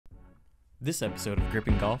This episode of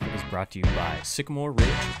Gripping Golf is brought to you by Sycamore Ridge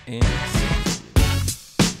and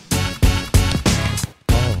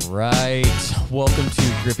All right, welcome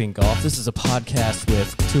to Gripping Golf. This is a podcast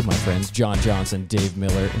with two of my friends, John Johnson, Dave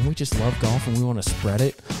Miller, and we just love golf and we want to spread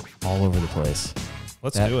it all over the place.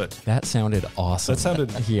 Let's do it. That sounded awesome. That sounded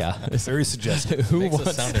very suggestive. Who Makes wants,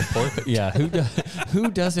 it sound important. Yeah, who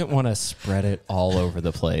doesn't want to spread it all over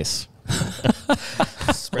the place?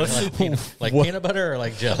 Spread like peanut butter or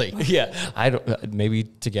like jelly? Yeah, I don't. Maybe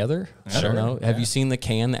together. I don't know. Have you seen the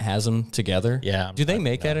can that has them together? Yeah. Do they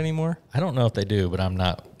make that anymore? I don't know if they do, but I'm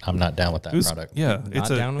not down with that product. Yeah, it's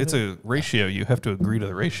down with a ratio. You have to agree to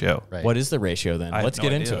the ratio. Right. What is the ratio then? I have Let's no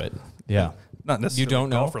get idea. into it. Yeah. Not necessarily You don't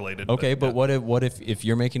know? golf related. Okay, but yeah. what if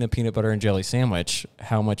you're making a peanut butter and jelly sandwich,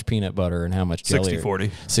 how much peanut butter and how much jelly? 60-40.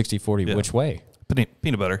 60-40. Yeah. Which way?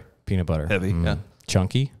 Peanut butter. Peanut butter. Heavy, yeah.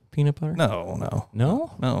 Chunky peanut butter?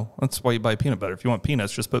 No. That's why you buy peanut butter. If you want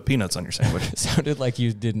peanuts, just put peanuts on your sandwich. It sounded like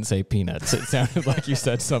you didn't say peanuts. It sounded like you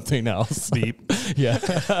said something else. Beep. Yeah.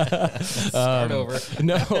 Start over.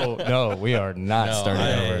 No, we are not starting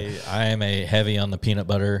over. I am a heavy on the peanut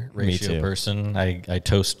butter ratio too. person. I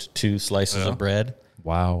toast 2 slices of bread,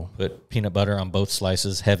 Wow. put peanut butter on both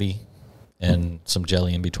slices, heavy, and some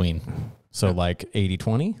jelly in between. So like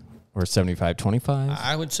 80-20 or 75-25?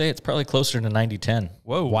 I would say it's probably closer to 90-10.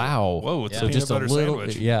 Whoa. Wow. Whoa, it's a So peanut just a butter little,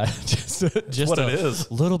 sandwich. yeah, just what a it is.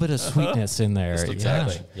 little bit of sweetness in there.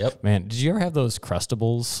 Exactly. Yeah. Yep. Man, did you ever have those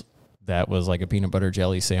Crustables that was like a peanut butter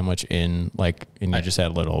jelly sandwich and you just had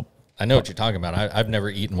a little... I know what you're talking about. I've never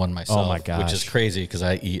eaten one myself, my which gosh. is crazy because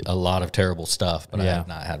I eat a lot of terrible stuff, but I Yeah. have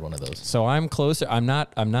not had one of those. So I'm closer. I'm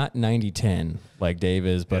not 90-10 like Dave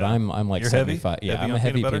is, but Yeah. I'm like You're heavy? 75. Yeah, Heavy I'm on a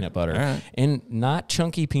heavy peanut peanut butter. butter? All right. And not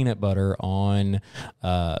chunky peanut butter on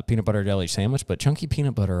peanut butter jelly sandwich, but chunky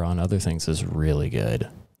peanut butter on other things is really good.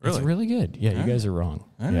 It's Really? really good. Yeah, you guys are wrong.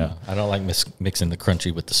 Yeah. I don't like mixing the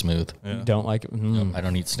crunchy with the smooth. You don't like it? I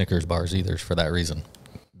don't eat Snickers bars either for that reason.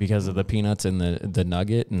 Because of the peanuts and the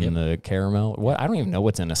nugget and the caramel. What? I don't even know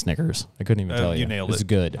what's in a Snickers. I couldn't even tell you. You nailed It's it.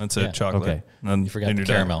 good. That's Yeah. it. Chocolate. Okay. And You forgot then the you're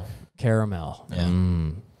done. caramel. Caramel. Yeah.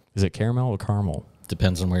 Is it caramel or caramel?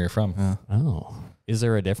 Depends on where you're from. Oh. Is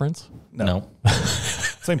there a difference? No.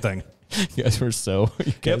 Same thing. You guys were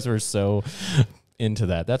so into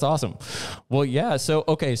that. That's awesome. Well, yeah.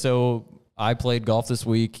 So I played golf this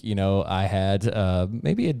week. You know, I had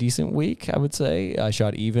maybe a decent week, I would say. I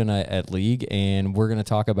shot even at league, and we're going to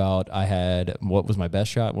talk about what was my best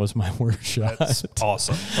shot, what was my worst shot. That's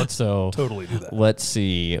awesome. Let's totally do that. Let's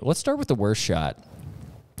see. Let's start with the worst shot.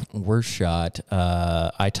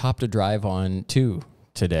 I topped a drive on 2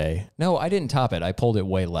 today. No, I didn't top it. I pulled it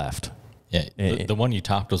way left. Yeah. The one you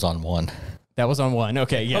topped was on 1. That was on 1.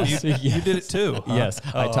 Okay, yes. You did it too. Huh? Yes,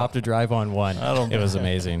 I topped a drive on 1. don't It was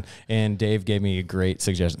amazing. And Dave gave me a great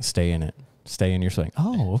suggestion. Stay in it. Stay in your swing.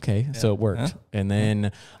 Oh, okay. So it worked. Yeah. And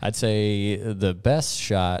then I'd say the best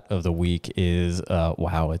shot of the week is,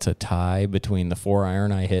 it's a tie between the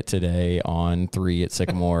 4-iron I hit today on 3 at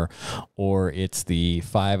Sycamore, or it's the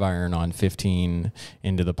 5-iron on 15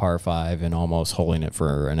 into the par 5 and almost holding it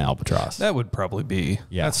for an albatross. That would probably be.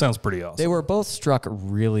 Yeah. That sounds pretty awesome. They were both struck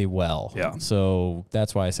really well. Yeah. So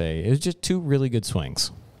that's why I say it was just 2 really good swings.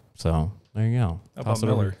 So there you go. How about Toss it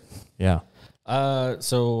over. Miller? Yeah.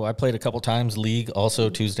 So I played a couple times league, also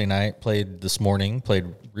Tuesday night, played this morning, played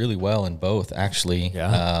really well in both, actually.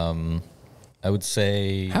 Yeah. I would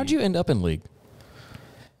say... How'd you end up in league?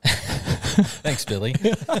 Thanks, Billy.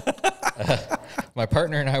 My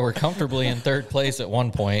partner and I were comfortably in 3rd place at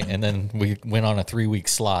one point, and then we went on a 3-week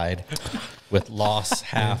slide with loss,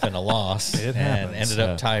 half, and a loss, It and happens. ended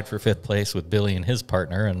up tied for 5th place with Billy and his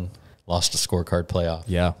partner, and lost a scorecard playoff.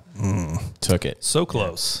 Yeah. Took it. So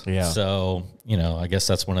close. Yeah. So, I guess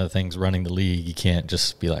that's one of the things running the league. You can't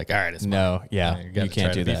just be like, all right, it's No, yeah. You You, gotta can't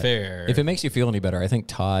try do to be that. fair. If it makes you feel any better, I think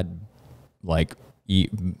Todd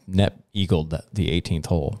net eagled the 18th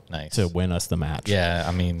hole Nice. to win us the match. Yeah,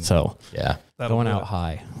 I mean, So yeah. That'll going do out it.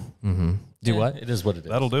 high. Mm-hmm. Do Yeah, what? It is what it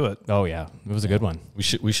is. That'll do it. Oh, yeah. It was a good one. We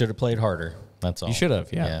should have played harder. That's all. You should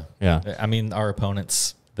have. Yeah. I mean, our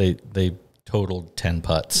opponents they totaled 10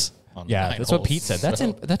 putts. On Yeah, 9 that's what holes, Pete said.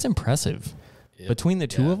 so- That's impressive. Between the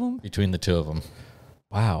two of them? Between the 2 of them.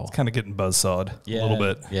 Wow. Kind of getting buzzsawed a little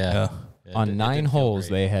bit. Yeah. On 9 holes,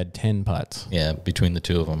 they had 10 putts. Yeah, between the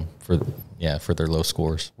 2 of them for their low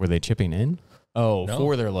scores. Were they chipping in? Oh, No.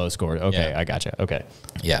 for their low score. Okay, Yeah. I gotcha. Okay.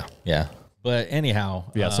 Yeah. But anyhow.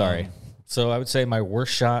 Yeah, sorry. So I would say my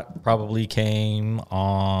worst shot probably came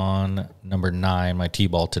on number 9, my tee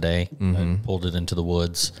ball today. I pulled it into the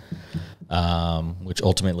woods, which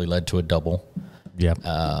ultimately led to a double. Yep.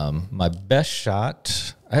 My best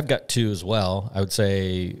shot, I've got two as well. I would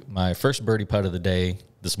say my first birdie putt of the day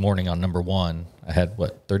this morning on number one, I had,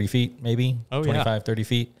 30 feet maybe? Oh, 25, 30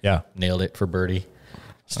 feet? Yeah. Nailed it for birdie.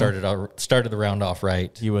 Started the round off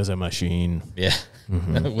right. He was a machine. Yeah,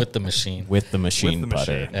 with the machine. With the machine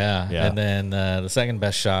putter. Yeah. And then the second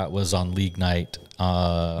best shot was on league night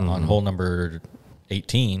on hole number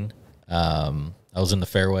 18. I was in the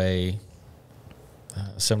fairway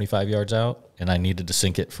 75 yards out, and I needed to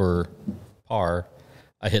sink it for par.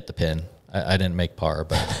 I hit the pin. I didn't make par,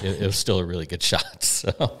 but it was still a really good shot.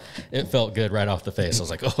 So it felt good right off the face. I was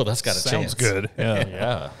like, oh, that's got a chance. Sounds good. Yeah.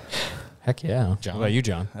 Yeah. Heck yeah. John? What about you,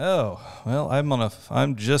 John? Oh, well,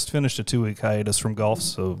 I'm just finished a 2-week hiatus from golf,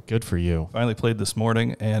 so Good for you. finally played this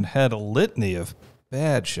morning and had a litany of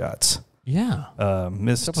bad shots. Yeah.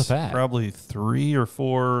 Missed up with that? probably 3 or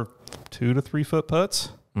 4 2 to 3 foot putts.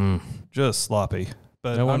 Just sloppy.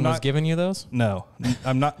 But No one I'm was not, giving you those? No,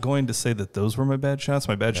 I'm not going to say that those were my bad shots.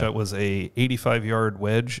 My bad shot was a 85-yard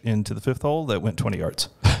wedge into the 5th hole that went 20 yards.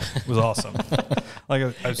 It was awesome. Like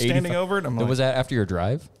I was standing over it. I'm like, Was that after your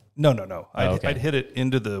drive? no. okay. I'd hit it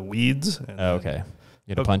into the weeds. And Oh, okay.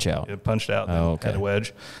 You had to punch out. It punched out and Oh, okay. had a wedge.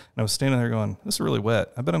 And I was standing there going, this is really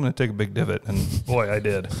wet. I bet I'm going to take a big divot. And boy, I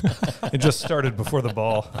did. It just started before the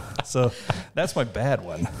ball. So that's my bad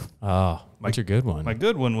one. Oh, what's your good one? My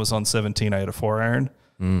good one was on 17. I had a 4-iron,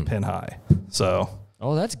 pin high. So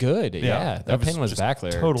Oh, that's good. Yeah. That pin was just back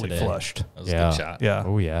there totally today. flushed. That was a good shot. Yeah.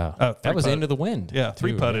 Oh, yeah. That was putt. into the wind. Yeah,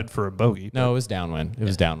 3-putted for a bogey. No, it was downwind. It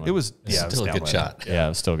was downwind. It was, It's yeah, it was still a good downwind. shot. Yeah, it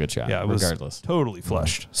was still a good shot. Yeah, it was regardless. totally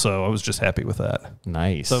flushed. So I was just happy with that.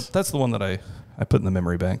 Nice. So that's the one that I put in the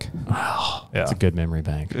memory bank. Oh, Yeah. it's a good memory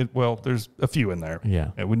bank. Well, there's a few in there. Yeah.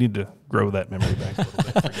 We need to grow that memory bank a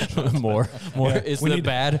little bit. more. Is We the need-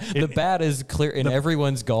 bad? The bad is clear in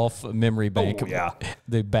everyone's golf memory bank. Oh, yeah.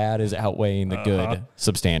 The bad is outweighing the good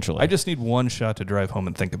substantially. I just need one shot to drive home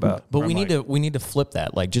and think about. but Where we I'm need like, to just think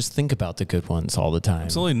about. Just think about the good ones all the time.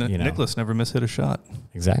 Absolutely. you know? Nicholas never mishit a shot.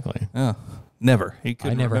 Exactly. Yeah. Never. He I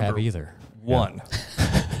couldn't never have remember either. one.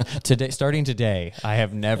 Starting today, I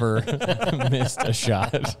have never missed a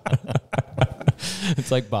shot.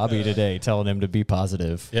 It's like Bobby today telling him to be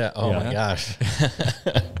positive. Yeah. Oh, Yeah. my gosh.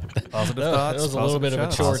 Positive It thoughts. was a little bit of a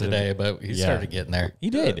positive chore shots. today, but he Yeah. started getting there. He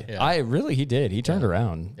did. Yeah. He did. He turned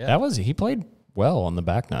around. Yeah. He played well on the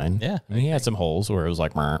back nine. Yeah. I mean, he had some holes where it was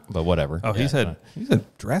like, "Meh," but whatever. Oh, he's had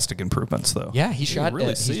drastic improvements, though. Yeah, he You shot. can really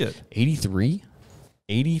he's see it. 83.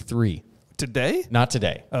 83. Today? Not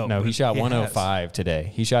today. Oh, no, but he shot he 105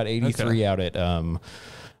 today. He shot 83 out at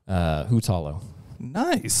Hoots Hollow.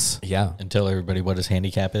 Nice. Yeah. And tell everybody what his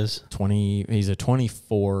handicap is. 20. He's a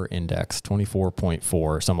 24 index,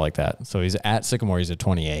 24.4, something like that. So he's at Sycamore. He's a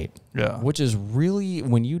 28. Yeah. Which is really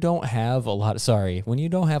when you don't have a lot of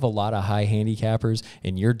high handicappers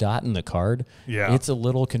and you're dotting the card. Yeah. It's a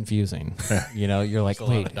little confusing. You're like, A lot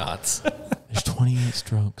wait, of dots. there's 28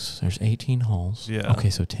 strokes. There's 18 holes. Yeah.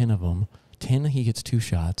 Okay, so 10 of them. 10, he gets 2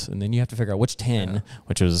 shots, and then you have to figure out which 10,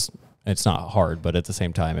 which was. It's not hard, but at the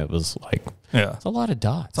same time, it was like, Yeah. it's a lot of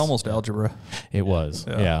dots. It's almost algebra. It was.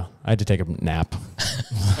 Yeah. Yeah. I had to take a nap.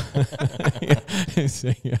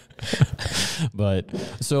 Yeah. But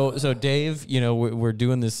so Dave, we're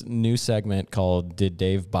doing this new segment called Did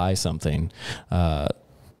Dave Buy Something?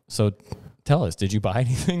 So tell us, did you buy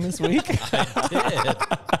anything this week?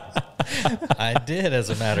 I did, as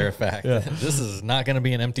a matter of fact. This is not going to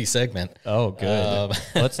be an empty segment. Oh, good.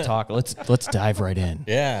 Let's talk. Let's dive right in.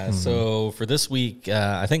 Yeah. So for this week,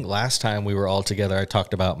 I think last time we were all together, I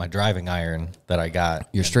talked about my driving iron that I got.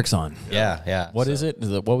 Your Strixon. Yeah. What is it?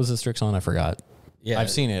 What was the Strixon? I forgot. Yeah.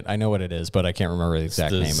 I've seen it. I know what it is, but I can't remember the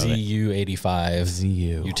exact the name of it. ZU85 ZU.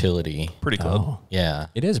 utility. Pretty club. Oh. Yeah.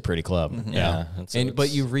 It is a pretty club. Yeah. And so But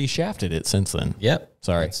it's- you reshafted it since then. Yep.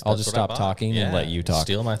 Sorry. I'll That's just what I stop bought. talking and let you talk.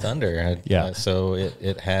 Steal my thunder. Yeah. So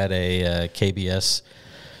it had a KBS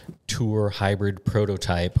Tour hybrid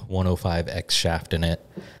prototype 105X shaft in it.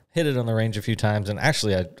 Hit it on the range a few times, and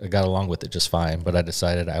actually I got along with it just fine, but I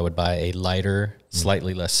decided I would buy a lighter,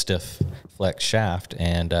 slightly less stiff flex shaft,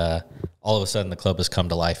 and all of a sudden the club has come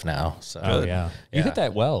to life now. So Oh, yeah. You hit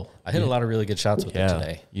that well. I hit a lot of really good shots with it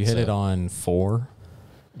today. You hit So, it on 4.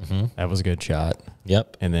 That was a good shot.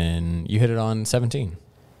 Yep. And then you hit it on 17.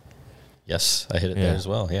 Yes, I hit it Yeah. there as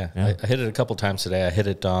well. Yeah. Yeah. I hit it a couple times today. I hit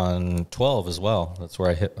it on 12 as well. That's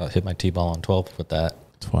where I hit my tee ball on 12 with that.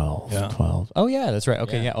 12. Yeah. 12. Oh, yeah, that's right.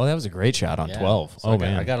 Okay, yeah. Oh, that was a great shot on Yeah. 12. So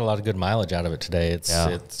I got a lot of good mileage out of it today.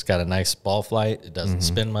 It's got a nice ball flight. It doesn't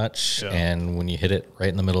spin much, Yeah. and when you hit it right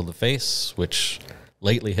in the middle of the face, which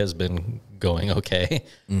lately has been going okay,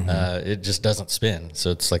 it just doesn't spin.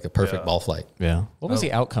 So it's like a perfect ball flight. Yeah. What was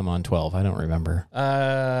the outcome on 12? I don't remember.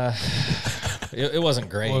 It wasn't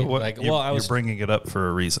great. You're bringing it up for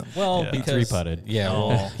a reason. Well, yeah. because three-putted.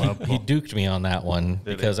 Yeah, he duked me on that one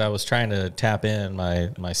because I was trying to tap in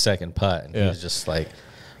my second putt, and he was just like,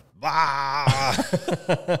 like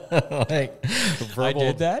verbal, I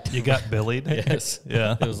did that. You got billied. Yes.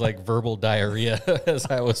 Yeah. It was like verbal diarrhea as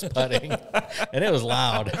I was putting, and it was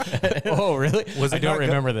loud. Oh, really? Was I it don't not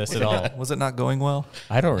remember this at all. Was it not going well?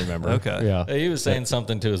 I don't remember. Okay. Yeah. He was saying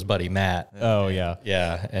something to his buddy Matt. Oh, yeah.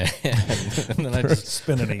 Yeah, and then I just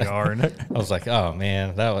Spinning a yarn. I was like, oh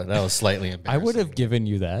man, that was slightly I embarrassing. would have given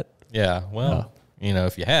you that. Yeah, well,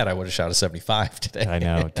 if you had, I would have shot a 75 today. I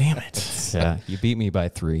know. Damn it. Yeah. You beat me by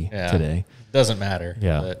 3 today. Doesn't matter.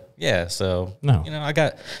 Yeah. But yeah, so No. I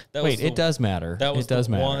got that. Wait, it does matter. That was it does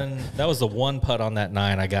matter. That was the one putt on that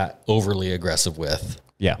 9 I got overly aggressive with.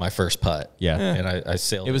 Yeah. My first putt. Yeah. And I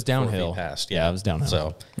sailed. It was 4 feet downhill. past. Yeah, it was downhill.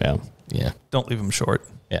 So yeah. Don't leave him short.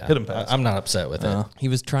 Yeah. Hit him past. I'm not upset with it. He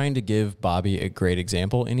was trying to give Bobby a great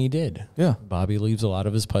example, and he did. Yeah. Bobby leaves a lot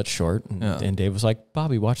of his putts short, and Dave was like,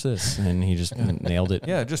 Bobby, watch this. And he just nailed it.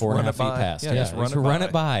 Yeah, just 4.5 run it feet by. past. Yeah, just run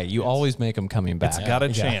it by. You always make them coming back. It's got a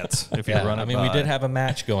chance if you run it by. we did have a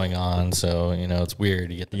match going on, so it's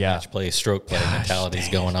weird. You get the match play, stroke play mentalities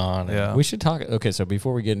going on. Yeah. We should talk. Okay, so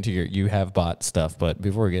before we get into you have bought stuff, but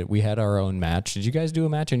before we had our own match. Did you guys do a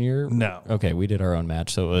match in your? No. Okay, we did our own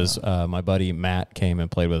match. So it was my buddy Matt came and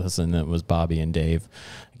played with us, and it was Bobby and Dave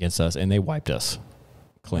against us, and they wiped us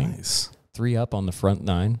clean. Nice. 3 up on the front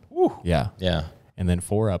 9. Woo. Yeah. Yeah. And then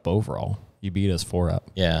 4 up overall. You beat us 4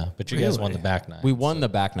 up. Yeah. But you guys won the back 9. We won the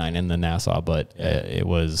back 9 in the Nassau, but it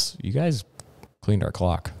was, you guys cleaned our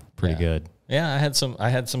clock pretty good. Yeah, I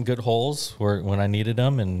had some good holes when I needed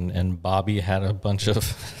them, and Bobby had a bunch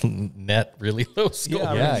of net really low scores.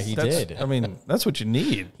 Yeah, he did. I mean, that's what you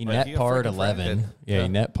need. He Like, net you parred freaking 11. framed it. Yeah, he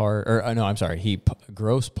net parred, or no, I'm sorry. He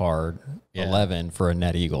gross parred 11 for a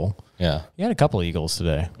net eagle. Yeah. He had a couple eagles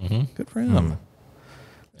today. Good for him.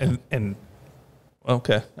 And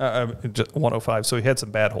okay, just 105. So he had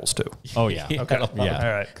some bad holes too. Oh, yeah. Okay. Yeah.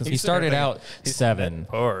 All right. 'Cause He started out 7,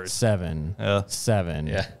 parred. 7, Yeah. 7,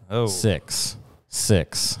 Yeah. Oh. 6,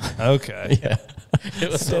 6. Okay. Yeah.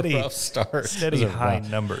 It was Steady. a rough start. Steady Those are high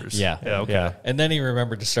rough. numbers. Yeah. Yeah. Okay. Yeah. And then he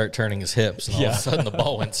remembered to start turning his hips, and all of a sudden the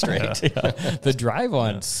ball went straight. The drive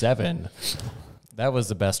on 7, that was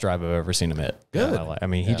the best drive I've ever seen him hit. Good. I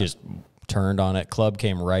mean, he just turned on it. Club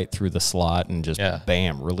came right through the slot and just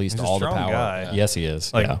bam, released He's a all the strong power. guy. Yes, he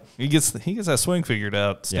is. Like he gets that swing figured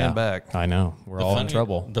out. Stand back. I know. We're all in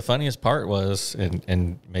trouble. The funniest part was,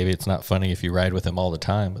 and maybe it's not funny if you ride with him all the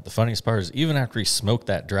time, but the funniest part is even after he smoked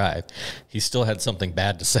that drive, he still had something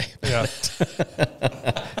bad to say. Yeah.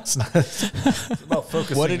 It's about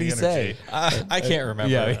focusing. What did the he say? energy. I can't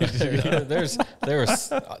remember. Yeah.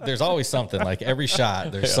 there's always something. Like every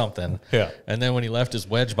shot, there's something. Yeah. And then when he left his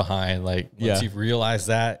wedge behind, like once he realized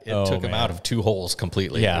that, it took him out of 2 holes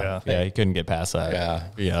completely. Yeah. He couldn't get past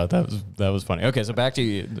that. Yeah, that was funny. Okay, so back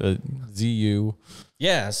to ZU.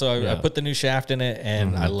 Yeah, so I put the new shaft in it,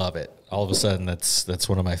 and I love it. All of a sudden, that's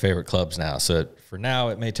one of my favorite clubs now. So for now,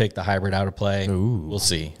 it may take the hybrid out of play. Ooh. We'll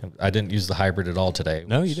see. I didn't use the hybrid at all today.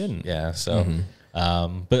 No, you didn't. Yeah. So,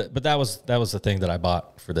 but that was the thing that I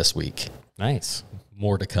bought for this week. Nice.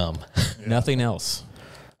 More to come. Nothing else.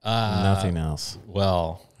 Nothing else.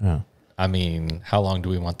 Well, Yeah. I mean, how long do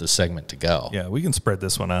we want this segment to go? Yeah, we can spread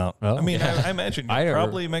this one out. Oh. I mean, I imagine you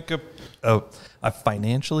probably make a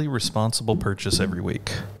financially responsible purchase every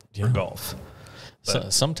week for golf. So,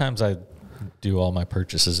 sometimes I do all my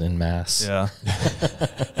purchases in mass. Yeah.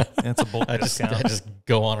 It's a bulk discount. I just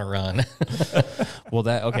go on a run. Well,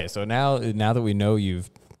 so now that we know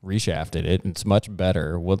you've reshafted it, it's much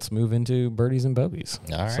better. Let's move into birdies and bogeys.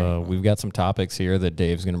 All right. So we've got some topics here that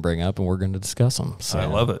Dave's going to bring up, and we're going to discuss them. So I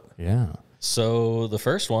love it. Yeah. So the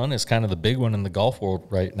first one is kind of the big one in the golf world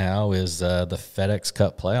right now is the FedEx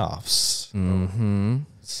Cup playoffs. Mm-hmm.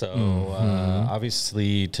 So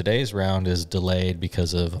obviously today's round is delayed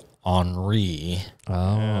because of Henri.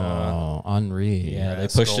 Oh, Henri. Yeah, they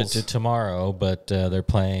pushed it to tomorrow, but they're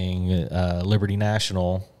playing Liberty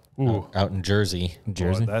National out in Jersey.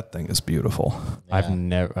 Jersey. Boy, that thing is beautiful. Yeah. I've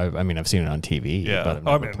seen it on TV. Yeah. But I've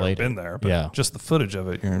never played been it. there. But just the footage of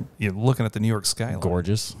it, you're looking at the New York skyline.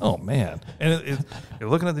 Gorgeous. Oh, man. And you're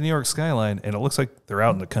looking at the New York skyline, and it looks like they're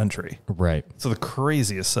out in the country. Right. So the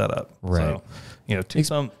craziest setup. Right.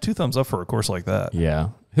 So, two thumbs up for a course like that. Yeah.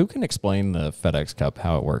 Who can explain the FedEx Cup,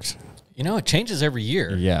 how it works? It changes every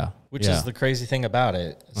year. Yeah. Which is the crazy thing about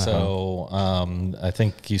it. So I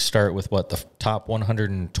think you start with the top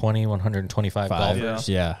 120, 125 golfers.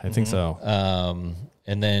 Yeah, I think so.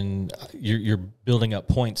 And then you're building up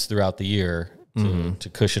points throughout the year to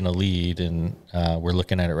cushion a lead. And we're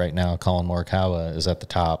looking at it right now. Colin Morikawa is at the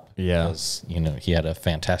top. Yeah. Because, he had a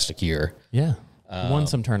fantastic year. Yeah. Won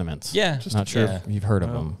some tournaments. Yeah. Not sure if you've heard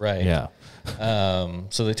of them. Right. Yeah.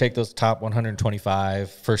 So they take those top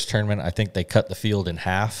 125. First tournament, I think they cut the field in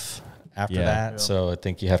half after that. Yeah. So I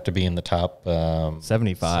think you have to be in the top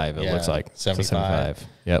 75, it looks like. 75.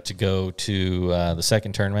 Yep. To go to the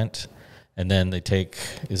second tournament. And then they take,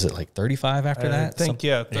 is it like 35 after that? I think,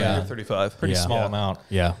 30 or 35. Pretty small amount.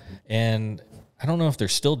 Yeah. And I don't know if they're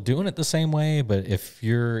still doing it the same way, but if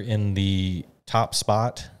you're in the top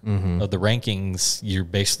spot of the rankings, you're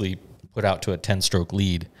basically put out to a 10-stroke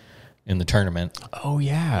lead in the tournament. Oh,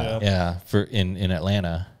 yeah. Yeah, for in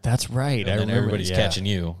Atlanta. That's right. And then everybody's catching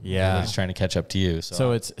you. Yeah. Everybody's trying to catch up to you.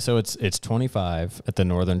 So it's 25 at the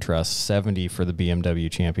Northern Trust, 70 for the BMW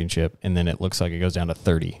Championship, and then it looks like it goes down to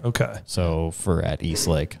 30. Okay. So for at East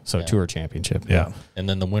Lake. So Tour Championship. Yeah. And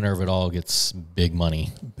then the winner of it all gets big money.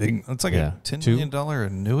 It's like a $10 million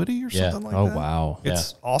annuity or something like that. Oh, wow.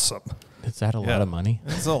 It's awesome. Is that a lot of money?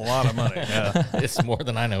 It's a lot of money. Yeah. It's more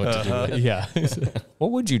than I know what to do with. Yeah.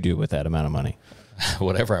 What would you do with that amount of money?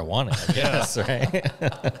 Whatever I wanted, I guess, right?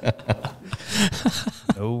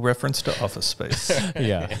 No reference to Office Space.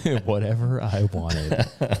 Yeah. Whatever I wanted.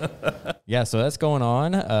 Yeah, so that's going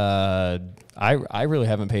on. I really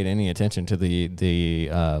haven't paid any attention to the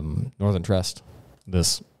Northern Trust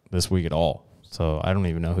this week at all. So I don't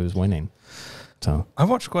even know who's winning. So I've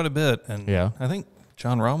watched quite a bit, and I think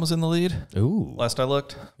John Rahm was in the lead. Ooh. Last I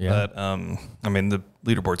looked. Yeah. But, the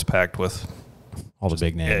leaderboard's packed with all the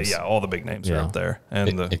big names. Yeah, all the big names are up there.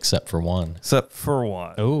 And except for one.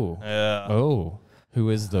 Oh. Yeah. Oh. Who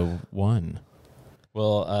is the one?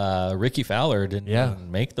 Well, Rickie Fowler didn't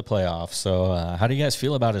make the playoffs. So how do you guys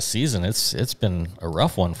feel about his season? It's been a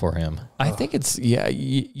rough one for him. I think it's,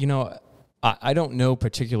 I don't know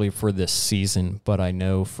particularly for this season, but I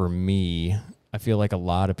know for me, I feel like a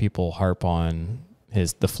lot of people harp on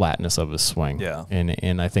the flatness of his swing. Yeah.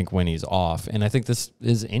 And I think when he's off, and I think this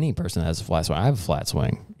is any person that has a flat swing. I have a flat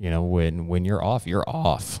swing. When you're off, you're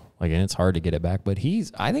off. And it's hard to get it back. But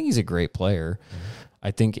I think he's a great player.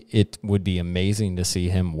 I think it would be amazing to see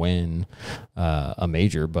him win a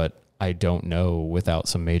major, but I don't know without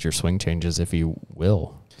some major swing changes if he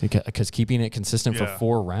will. Because keeping it consistent for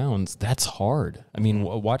 4 rounds, that's hard. I mean,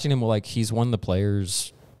 watching him, he's won the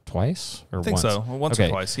Players twice or I think once? so. Once or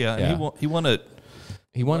twice, yeah. And he won it.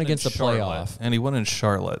 He won against the playoff. And he won in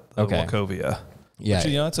Charlotte, Wachovia. Yeah.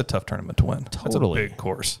 Which, it's a tough tournament to win. Totally. It's a big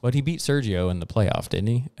course. But he beat Sergio in the playoff, didn't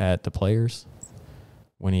he? At the Players?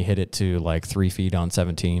 When he hit it to 3 feet on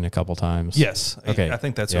 17 a couple times. Yes. Okay. I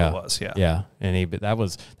think that's what it was, yeah. Yeah. And that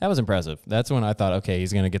was impressive. That's when I thought, okay,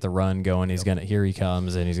 he's going to get the run going. Here he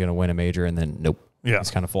comes, and he's going to win a major, and then nope. Yeah.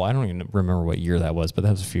 He's kind of full. I don't even remember what year that was, but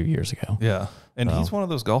that was a few years ago. Yeah. And he's one of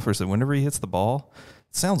those golfers that whenever he hits the ball,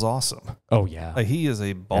 it sounds awesome. Oh, yeah. He is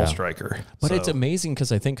a ball striker. But it's amazing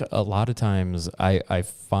because I think a lot of times I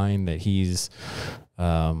find that he's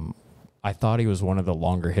I thought he was one of the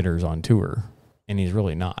longer hitters on tour, and he's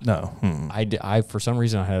really not. No. I for some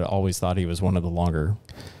reason, I had always thought he was one of the longer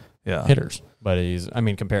hitters. But he's, not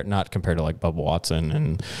compared to Bubba Watson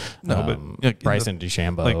and Bryson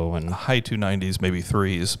DeChambeau and high 290s, maybe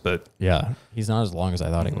 3s, but he's not as long as I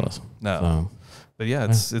thought he was. No. So. But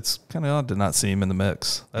it's kind of odd to not see him in the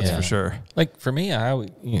mix. That's for sure. For me,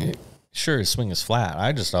 sure, his swing is flat.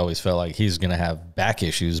 I just always felt like he's going to have back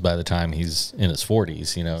issues by the time he's in his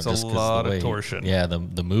 40s. It's just a lot of torsion.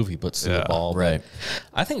 The move he puts to the ball. Right.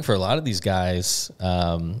 But I think for a lot of these guys,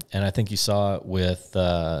 and I think you saw it with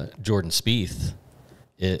Jordan Spieth,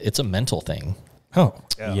 it's a mental thing. Oh,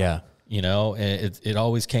 yeah. It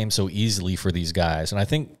always came so easily for these guys. And I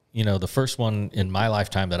think, the first one in my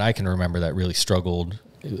lifetime that I can remember that really struggled,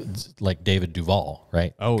 like David Duval,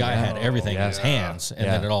 right? Oh, guy had everything in his hands, and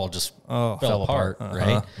then it all just fell apart,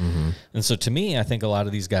 right? Mm-hmm. And so to me, I think a lot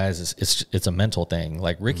of these guys, it's a mental thing.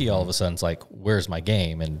 Like Rickie, all of a sudden's like, "Where's my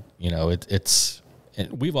game?" And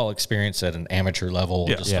we've all experienced at an amateur level,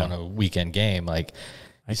 just on a weekend game, like.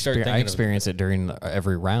 I experience it during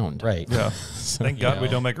every round. Right. Yeah. Thank God we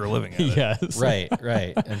don't make our living at it. Yes.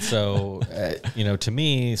 Right. And so, to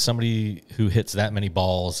me, somebody who hits that many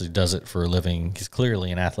balls, who does it for a living, he's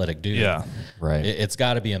clearly an athletic dude. Yeah. Right. It's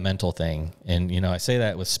got to be a mental thing. And, I say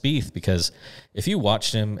that with Spieth because if you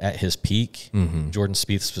watched him at his peak, Jordan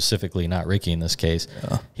Spieth specifically, not Rickie in this case,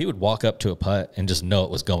 he would walk up to a putt and just know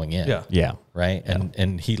it was going in. Yeah. Yeah. Right.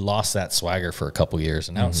 And he lost that swagger for a couple years,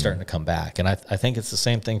 and now it's starting to come back. And I think it's the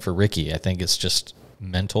same thing for Rickie. I think it's just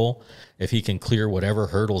mental. If he can clear whatever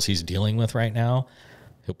hurdles he's dealing with right now,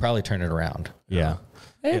 he'll probably turn it around. Yeah.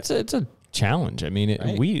 It's a challenge.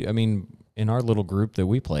 in our little group that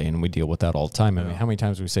we play in, we deal with that all the time. I mean, how many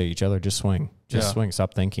times we say to each other, just swing, swing,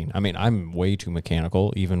 stop thinking. I mean, I'm way too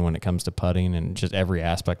mechanical, even when it comes to putting and just every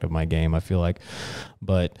aspect of my game, I feel like.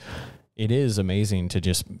 But it is amazing to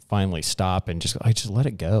just finally stop and just let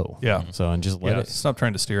it go. Yeah. So, and just let it. Stop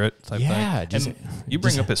trying to steer it type thing. Just, and you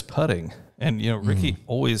bring up his putting, and, you know, Rickie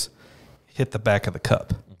always hit the back of the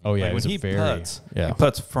cup. Oh, yeah. Like when he he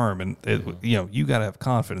puts firm, and, you know, you got to have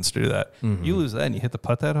confidence to do that. You lose that and you hit the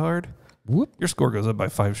putt that hard, whoop, your score goes up by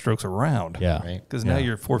 5 strokes a round. Yeah. Because now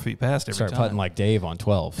you're 4 feet past every Start time. putting like Dave on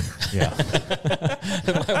 12. Yeah.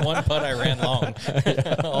 My one putt I ran long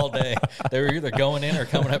all day. They were either going in or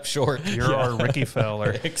coming up short. You're our Rickie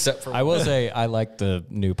Fowler. Except for I will say I like the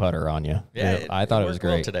new putter on you. Yeah, I thought it was worked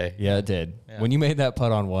well great today. Yeah, it did. Yeah. When you made that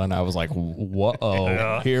putt on one, I was like,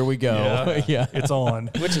 whoa, here we go. Yeah. It's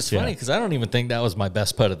on. Which is funny because I don't even think that was my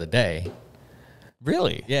best putt of the day.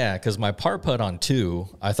 Really? Yeah, because my par putt on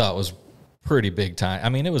 2 I thought was pretty big time. I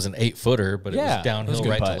mean, it was an 8-footer, but it was downhill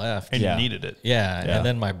right to left. And you needed it. Yeah, and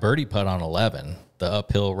then my birdie putt on 11, the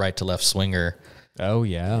uphill right to left swinger. Oh,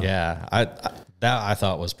 yeah. Yeah, that I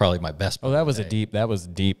thought was probably my best putt. Oh, that was that was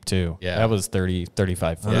deep too. Yeah. That was 30,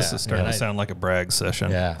 35 feet. Well, this is starting to sound like a brag session.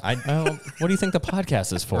 Yeah. What do you think the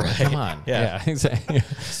podcast is for? Come on. Yeah. Exactly.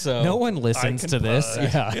 So no one listens to this.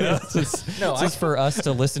 putt. Yeah. This is for us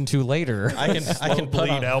to listen to later. I can putt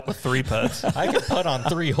bleed out with 3 putts. I could putt on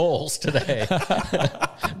 3 holes today.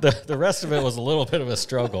 The rest of it was a little bit of a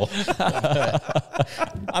struggle.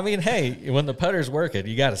 I mean, hey, when the putters work it,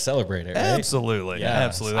 you got to celebrate it, right? Absolutely. Yeah.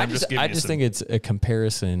 Absolutely. I just think it's a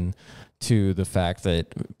comparison to the fact that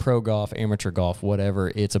pro golf, amateur golf, whatever,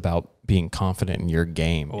 it's about being confident in your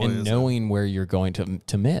game and knowing where you're going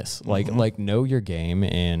to miss. Like know your game.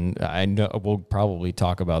 And I know we'll probably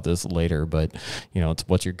talk about this later, but you know, it's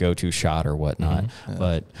what's your go-to shot or whatnot.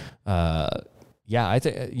 But yeah, I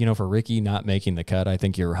think, you know, for Rickie not making the cut, I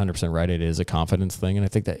think you're 100% right. It is a confidence thing. And I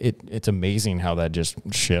think that it's amazing how that just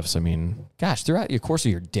shifts. I mean, gosh, throughout your course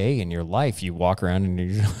of your day and your life, you walk around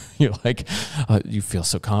and you're like, you feel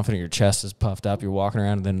so confident. Your chest is puffed up. You're walking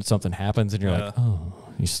around and then something happens and you're like, oh,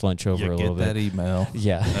 you slunch over a little bit. Get that email.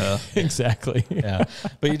 Yeah, exactly. Yeah.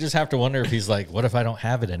 But you just have to wonder if he's like, what if I don't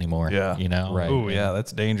have it anymore? Yeah. You know? Right. Oh, yeah,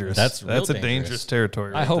 that's dangerous. That's a dangerous. dangerous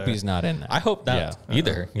territory. I hope he's not in that. I hope not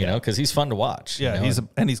either, you know, because he's fun to watch. Yeah, you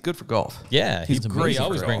know? he's good for golf. Yeah, he's great. He amazing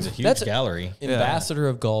always for brings a golf. huge That's gallery. Ambassador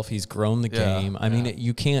of golf. He's grown the game. I mean,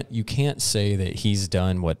 you can't say that he's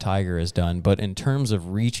done what Tiger has done, but in terms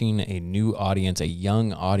of reaching a new audience, a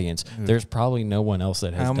young audience, there's probably no one else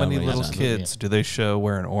that has How done many what he's little done. kids do they show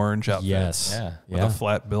wearing orange outfits? Yes. Yeah. With a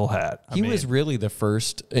flat bill hat. He was really the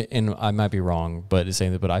first, and I might be wrong, but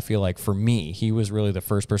saying that, but I feel like for me, he was really the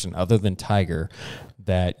first person other than Tiger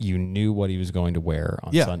that you knew what he was going to wear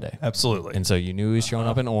on Sunday. Absolutely. And so you knew he was showing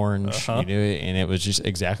up in orange. You knew it, and it was just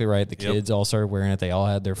exactly right. The kids all started wearing it. They all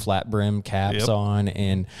had their flat brim caps on,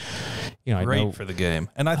 and you know, great for the game.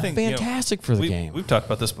 And I think fantastic for the game. We've talked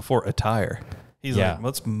about this before. Attire. He's like,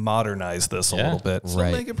 let's modernize this a little bit.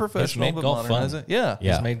 Still make it professional, but modernize it. Yeah.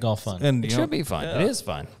 He's made golf fun. And It should be fun. It is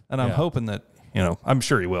fun. And I'm hoping that, you know, I'm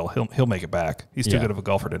sure he will. He'll make it back. He's too good of a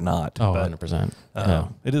golfer to not. Oh, but, 100%.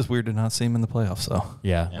 It is weird to not see him in the playoffs, though.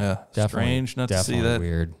 Yeah. Definitely. Strange not to see that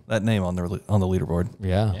weird. that name on the leaderboard.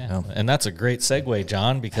 Yeah. Yeah. And that's a great segue,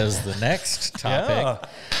 John, because the next topic,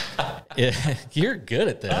 you're good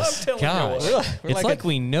at this. Gosh, it's like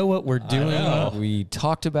we know what we're doing. We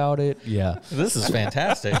talked about it. Yeah. This is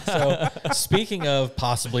fantastic. So speaking of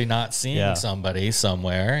possibly not seeing somebody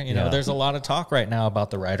somewhere, you know, there's a lot of talk right now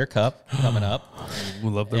about the Ryder Cup coming up. We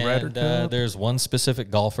love the Ryder Cup. There's one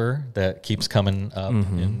specific golfer that keeps coming up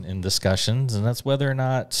in discussions, and that's whether or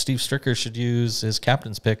not Steve Stricker should use his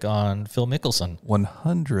captain's pick on Phil Mickelson.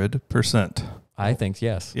 100%. I think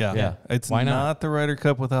yes. Yeah. It's Why not the Ryder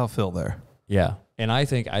Cup without Phil there. Yeah. And I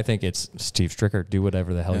think it's Steve Stricker. Do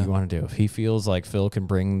whatever the hell you want to do. If he feels like Phil can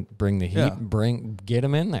bring the heat, get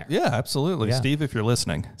him in there. Yeah, absolutely. Yeah. Steve, if you're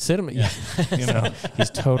listening. Sit him. Yeah. You know,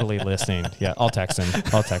 he's totally listening. Yeah, I'll text him.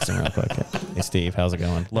 Real quick. Hey, Steve, how's it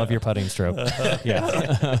going? Love your putting stroke.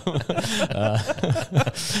 Yeah.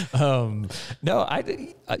 No,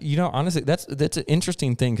 you know, honestly, that's an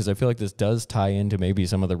interesting thing because I feel like this does tie into maybe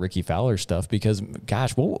some of the Rickie Fowler stuff because,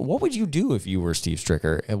 gosh, what would you do if you were Steve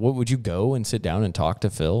Stricker? What would you go and sit down and talk to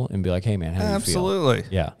Phil and be like, hey, man, how do you feel? Absolutely.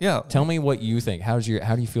 Yeah. Yeah. Tell me what you think. How do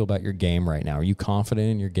you feel about your game right now? Are you confident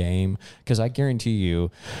in your game? Because I guarantee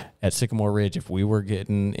you at Sycamore Ridge, if we were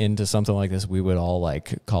getting into something like this, we would all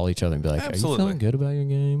like call each other and be like, are you feeling good about your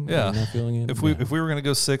game? Yeah. Are you not feeling it? If we were going to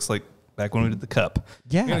go 6, like back when we did the Cup.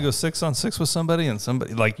 Yeah. You're going to go 6-on-6 with somebody, and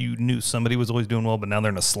somebody, like, you knew somebody was always doing well, but now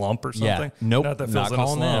they're in a slump or something. Yeah. Nope. Not that Not Phil's in a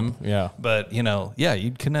calling slump. them. Yeah. But, you know, yeah,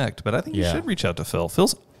 you'd connect. But I think you Yeah. should reach out to Phil.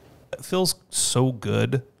 Phil's so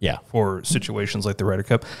good Yeah. for situations like the Ryder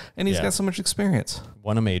Cup, and he's Yeah. got so much experience.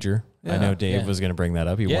 Won a major. I know Dave was going to bring that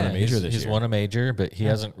up. He won a major this year. He's won a major, but he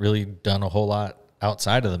hasn't really done a whole lot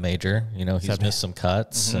outside of the major. You know, he's missed some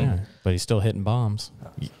cuts. And But he's still hitting bombs.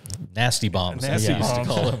 nasty bombs. Nasty as we used to bombs.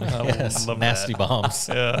 call them. I Yes, love nasty that. bombs.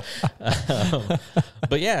 Yeah.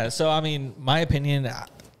 But yeah, so I mean, my opinion,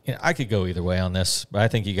 you know, I could go either way on this, but I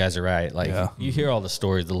think you guys are right. Like you hear all the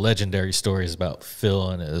stories, the legendary stories about Phil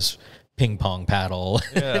and his ping pong paddle.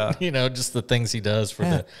 Yeah. You know, just the things he does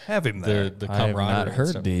for have him there. the I have camaraderie. not and heard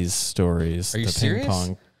stuff. these stories. Are you the serious? ping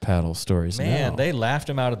pong paddle stories. Man, no. they laughed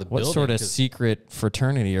him out of the What building. sort of 'cause- secret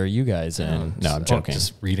fraternity are you guys in? No, I'm joking.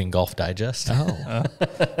 Just reading Golf Digest. Oh,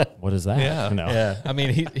 what is that? Yeah. No. Yeah, I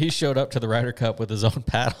mean, he showed up to the Ryder Cup with his own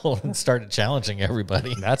paddle and started challenging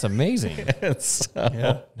everybody. That's amazing. So,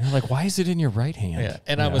 They're like, why is it in your right hand? yeah,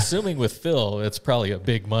 and I'm assuming with Phil, it's probably a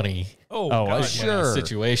big money. Oh, God, sure.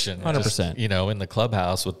 Situation, 100%. Just, you know, in the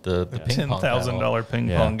clubhouse with the ping pong paddle. $10,000 ping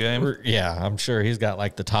pong game. Yeah, I'm sure he's got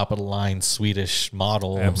like the top of the line Swedish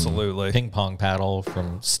model, Absolutely. ping pong paddle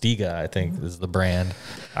from Stiga, I think is the brand.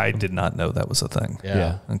 I did not know that was a thing.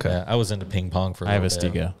 Yeah, Okay. Yeah, I was into ping pong for. I have a little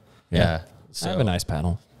bit. Stiga. Yeah, I have a nice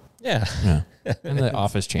paddle. Yeah, Yeah. I'm the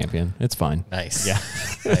office champion. It's fine. nice. Yeah.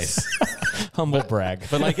 Nice. Humble brag.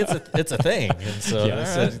 But like it's a thing, and so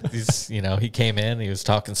Yeah. he's you know, he came in, he was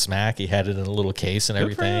talking smack, he had it in a little case and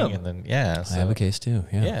Good for everything, him. and then I have a case too.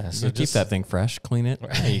 Yeah. Yeah, so keep just- that thing fresh, clean it.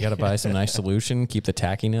 Hey, you got to buy some nice solution, keep the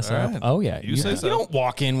tackiness up. right. Oh yeah. You say so. You don't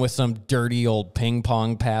walk in with some dirty old ping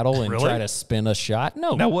pong paddle and Really? try to spin a shot.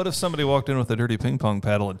 No. Now, what if somebody walked in with a dirty ping pong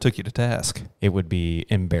paddle and took you to task? It would be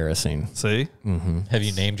embarrassing. See? Have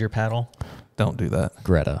you named your paddle? Don't do that.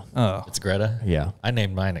 Greta. Oh. It's Greta. Yeah. I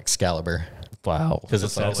named mine Excalibur. Wow. 'Cause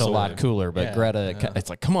it's That's a also- lot cooler, but Yeah. Greta,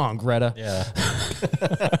 it's like, come on, Greta. Yeah.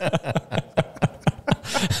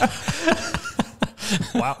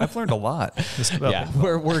 Wow, I've learned a lot. Just about Yeah,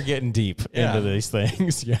 we're getting deep Yeah. into these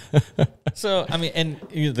things. Yeah. So I mean, and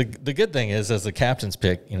you know, the good thing is, as the captain's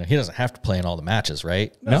pick, you know, he doesn't have to play in all the matches,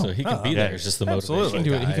 right? No. So he can be there. It's just the Absolutely. motivation. He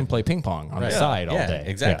can do it. He guy. can play ping pong on the Right. side all Yeah, day.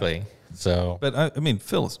 exactly. So But I mean,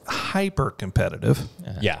 Phil is hyper competitive.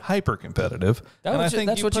 Yeah. Hyper competitive. That's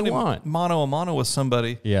what put you him want. Mano a mano with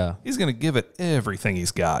somebody. Yeah. He's going to give it everything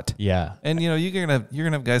he's got. Yeah. And you know you're gonna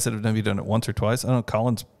have guys that have maybe done it once or twice. I don't know.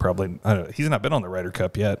 Colin's probably he's not been on the Ryder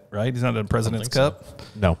Cup yet, right? He's not done President's think so. Cup.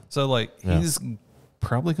 No. So like he's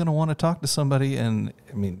probably gonna want to talk to somebody. And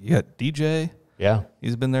I mean, you got DJ. Yeah.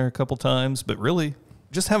 He's been there a couple times, but really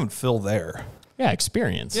just having Phil there. Yeah.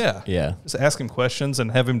 Experience. Yeah. Yeah. Just ask him questions and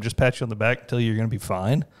have him just pat you on the back and tell you you're gonna be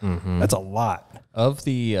fine. That's a lot. Of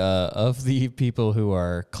the people who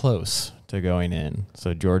are close to going in,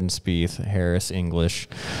 so Jordan Spieth, Harris English,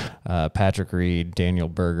 Patrick Reed, Daniel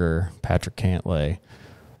Berger, Patrick Cantlay.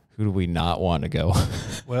 Who do we not want to go?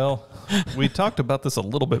 Well, we talked about this a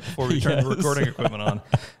little bit before we turned the recording equipment on.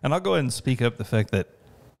 And I'll go ahead and speak up the fact that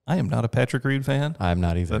I am not a Patrick Reed fan. I'm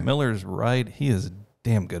not either. But Miller's right. He is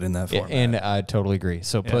damn good in that format. And I totally agree.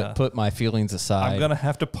 So put my feelings aside. I'm going to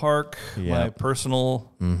have to park my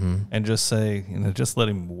personal and just say, just let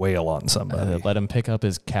him wail on somebody. let him pick up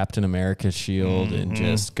his Captain America shield and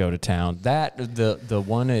just go to town. That the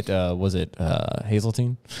one at was it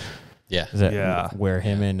Hazeltine? yeah. Is that where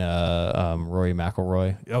him and Rory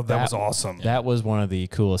McIlroy? Oh, that was awesome. That was one of the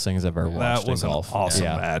coolest things I've ever watched That was in an golf. awesome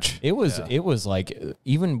match. It was like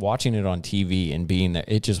even watching it on TV and being there,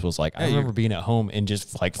 it just was like I remember being at home and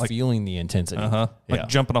just like feeling the intensity. Like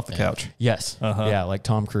jumping off the couch Yes. Yeah, like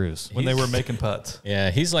Tom Cruise. when they were making putts.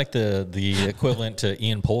 Yeah, he's like the equivalent to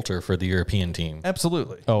Ian Poulter for the European team.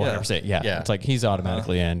 Absolutely. Oh, yeah. 100%. Yeah. Yeah. It's like he's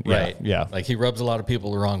automatically in. Yeah. Right. Yeah. Like he rubs a lot of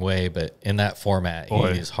people the wrong way, but in that format,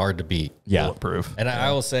 Boy. he is hard to beat. Yeah. Bulletproof. And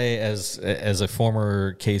I will say, as a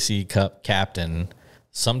former KC Cup captain,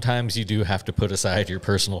 sometimes you do have to put aside your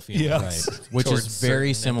personal feelings. Yes. Right. Which is towards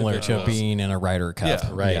very certain similar to individuals. being in a Ryder Cup. Yeah,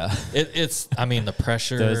 Right. Yeah. It's, I mean, the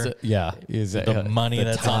pressure. The money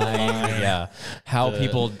that's on the line. Yeah. How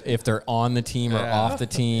people, if they're on the team or off the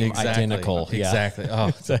team, Exactly. identical. Yeah. Exactly.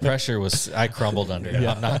 Oh, the pressure was, I crumbled under it.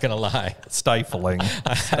 I'm not going to lie. Stifling.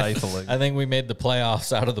 Stifling. I think we made the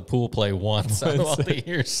playoffs out of the pool play once out of all the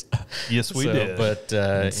years. Yes, we did. But,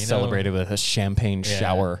 Celebrated with a champagne yeah,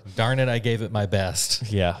 shower. Darn it, I gave it my best.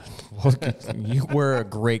 Yeah. Well, you were a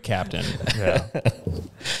great captain. Yeah.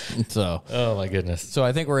 So Oh, my goodness. so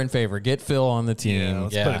I think we're in favor. Get Phil on the team. Yeah,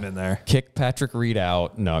 let's Yeah. put him in there. Kick Patrick Reed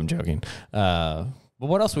out. No, I'm joking. But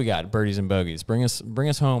what else we got? Birdies and bogeys. Bring us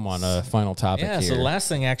home on a final topic here. So the last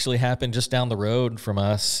thing actually happened just down the road from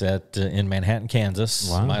us in Manhattan, Kansas,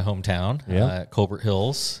 my hometown, at Colbert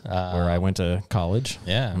Hills. Where I went to college.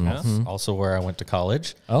 Yeah. Mm-hmm. Also where I went to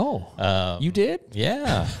college. Oh, you did?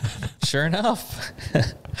 Yeah. Sure enough.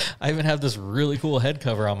 I even have this really cool head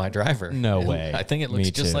cover on my driver. No way. I think it looks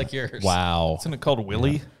just like yours. Wow. Isn't it called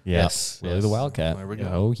Willie? Yeah. Yes. Willie the Wildcat. There we go.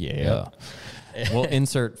 Oh, yeah. Yep. We'll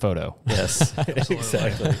insert photo. Yes,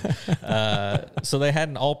 exactly. So they had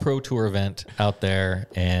an all-pro tour event out there,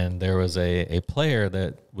 and there was a player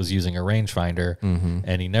that was using a rangefinder,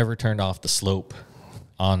 and he never turned off the slope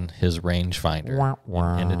on his rangefinder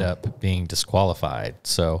and ended up being disqualified.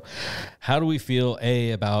 So how do we feel,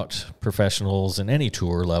 A, about professionals in any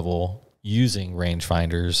tour level using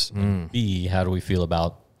rangefinders, and B, how do we feel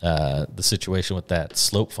about the situation with that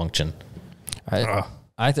slope function?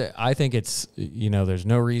 I think it's, there's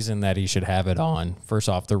no reason that he should have it on. First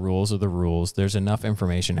off, the rules are the rules. There's enough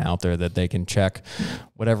information out there that they can check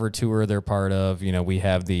whatever tour they're part of. We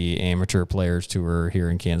have the Amateur Players Tour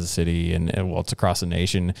here in Kansas City, and it's across the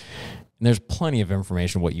nation. And there's plenty of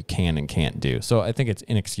information what you can and can't do. So I think it's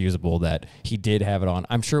inexcusable that he did have it on.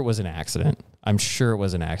 I'm sure it was an accident.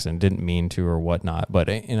 Didn't mean to or whatnot.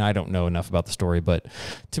 And I don't know enough about the story. But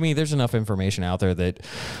to me, there's enough information out there that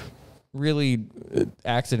really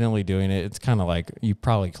accidentally doing it, it's kind of like you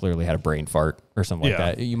probably clearly had a brain fart or something like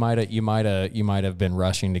that. You might have been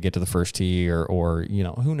rushing to get to the first tee, or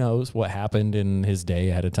who knows what happened in his day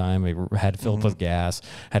ahead of time. He had to fill up with gas,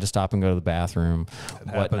 had to stop and go to the bathroom,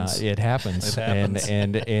 whatnot. It happens.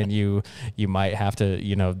 And you might have to,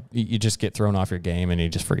 you just get thrown off your game and you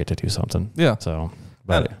just forget to do something. Yeah. So,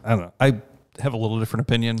 but I don't know. I have a little different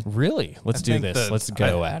opinion. Really, let's do this. Let's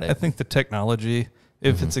go at it. I think the technology,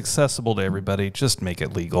 if it's accessible to everybody, just make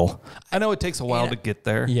it legal. I know it takes a while to get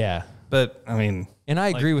there. Yeah. But, I mean... And I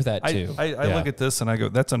agree with that, too. I look at this and I go,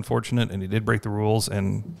 that's unfortunate, and he did break the rules,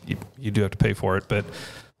 and you do have to pay for it. But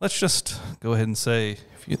let's just go ahead and say,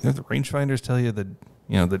 if the rangefinders tell you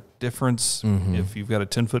the difference, if you've got a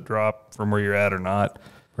 10-foot drop from where you're at or not,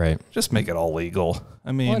 right? Just make it all legal.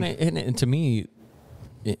 I mean... Well, and to me...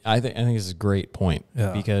 I think this is a great point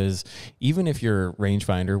because even if your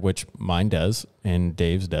rangefinder, which mine does and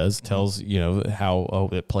Dave's does, tells how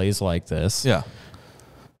it plays like this,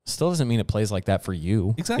 still doesn't mean it plays like that for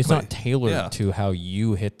you. Exactly, it's not tailored to how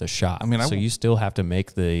you hit the shot. I mean, so you still have to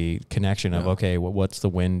make the connection of okay, what's the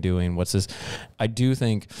wind doing? What's this? I do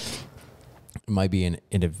think it might be an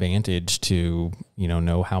advantage to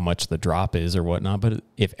know how much the drop is or whatnot, but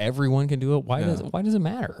if everyone can do it, why does it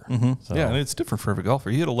matter? So, and it's different for every golfer.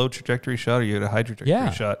 You hit a low trajectory shot or you hit a high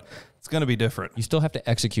trajectory shot, it's going to be different. You still have to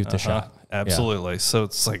execute the shot. Absolutely. So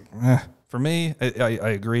it's like for me, I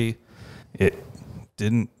agree. It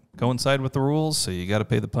didn't coincide with the rules, so you got to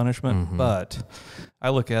pay the punishment. But I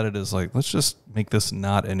look at it as like, let's just make this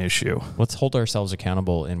not an issue. Let's hold ourselves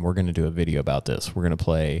accountable, and we're going to do a video about this. We're going to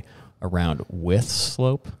play a round with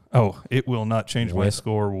slope. Oh, it will not change my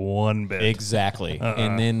score one bit. Exactly.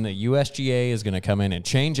 And then the USGA is going to come in and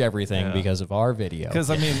change everything because of our video. Because,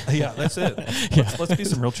 I mean, that's it. Let's be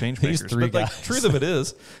some real change makers. These three but, like, truth of it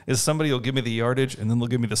is somebody will give me the yardage, and then they'll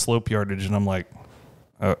give me the slope yardage, and I'm like,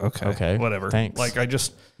 oh, okay, whatever. Thanks. Like, I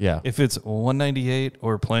just, if it's 198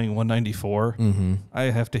 or playing 194, I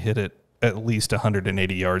have to hit it at least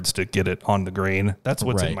 180 yards to get it on the green. That's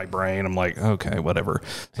what's in my brain. I'm like, okay, whatever.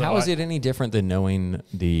 So how is it any different than knowing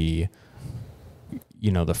the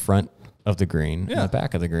front of the green and the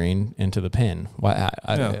back of the green into the pin? Why?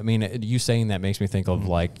 I mean, you saying that makes me think of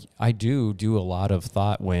like, I do a lot of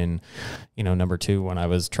thought when, number two, when I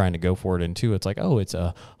was trying to go for it in two, it's like, oh, it's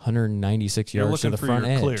 196 yards to the front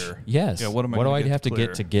edge. Clear. Yes. Yeah, what do I have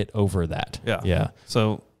to get over that? Yeah. Yeah.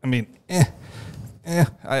 So, I mean,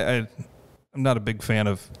 I'm not a big fan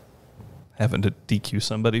of having to DQ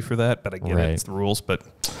somebody for that, but I get it. It's the rules. But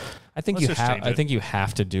I think you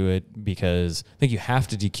have to do it because I think you have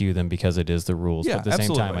to DQ them because it is the rules. Yeah, but at the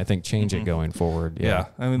same time, I think change it going forward. Yeah.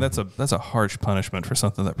 I mean, that's a harsh punishment for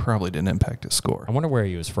something that probably didn't impact his score. I wonder where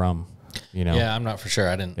he was from. Yeah, I'm not for sure.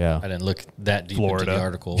 I didn't look that deep into the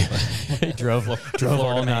article. He drove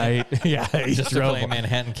all night. Yeah, just to play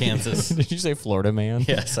Manhattan, Kansas. Did you say Florida man?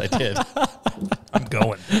 Yes, I did. I'm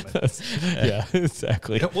going. Yeah,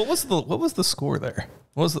 exactly. What was the score there?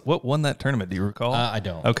 What won that tournament? Do you recall? I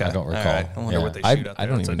don't. Okay, I don't recall. Right. I wonder what they shoot out there. I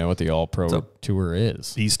don't even know what the All Pro Tour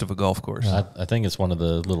is. East of a golf course. I think it's one of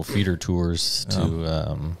the little feeder tours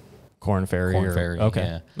to Corn Ferry. Okay.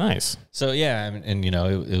 Yeah. Nice. So yeah, and you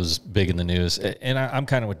know, it was big in the news, and I'm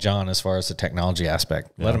kind of with John as far as the technology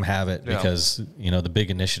aspect. Let them have it because you know the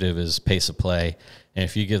big initiative is pace of play, and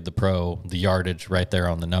if you give the pro the yardage right there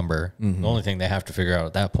on the number, the only thing they have to figure out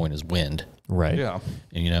at that point is wind. Right. Yeah.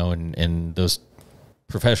 And, you know, and those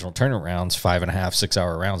professional tournament rounds, 5.5, 6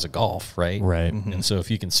 hour rounds of golf, right? Right. And so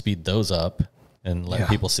if you can speed those up and let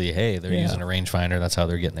people see, hey, they're using a rangefinder, that's how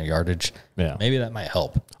they're getting their yardage. Yeah. Maybe that might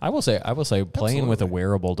help. I will say playing with a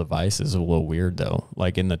wearable device is a little weird though.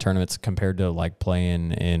 Like in the tournaments compared to like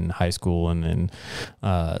playing in high school and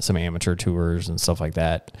then some amateur tours and stuff like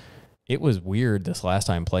that. It was weird this last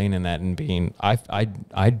time playing in that and being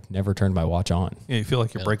I never turned my watch on. Yeah, you feel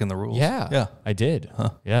like you're breaking the rules. Yeah, I did. Huh.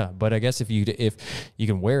 Yeah, but I guess if you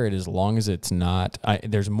can wear it as long as it's not,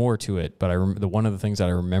 there's more to it. But one of the things that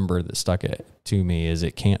I remember that stuck it to me is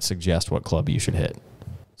it can't suggest what club you should hit,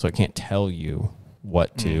 so it can't tell you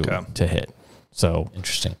what to hit. So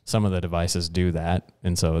interesting. Some of the devices do that,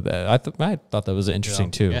 and so I thought that was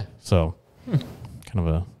interesting too. Yeah. So kind of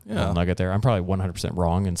a little nugget there. I'm probably 100%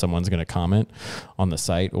 wrong, and someone's going to comment on the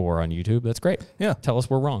site or on YouTube. That's great. Yeah, tell us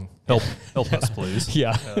we're wrong. Help us, please.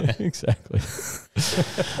 Yeah. Exactly.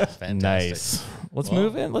 Fantastic. Nice. Let's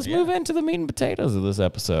move in. Let's move into the meat and potatoes of this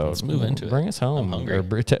episode. Let's move into Bring us home. I'm hungry.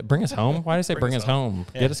 Bring us home. Why did I say bring us home?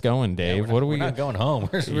 Yeah. Get us going, Dave. What are we? We're not going home.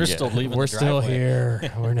 We're still leaving. We're the still driveway.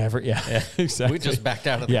 here. We're never. Yeah. Exactly. We just backed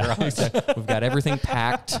out of the garage. Exactly. We've got everything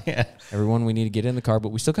packed. Everyone, we need to get in the car, but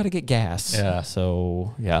we still got to get gas. Yeah.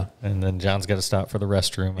 So yeah. And then John's got to stop for the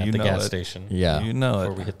restroom at the gas station. Yeah. You know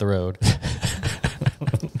before we hit the road.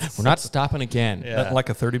 We're not stopping again. Yeah. Like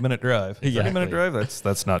a 30-minute drive. 30-minute drive,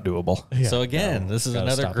 that's not doable. Yeah. So again, this is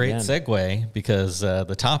another great segue because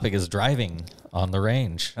the topic is driving on the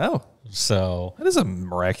range. Oh. So that is a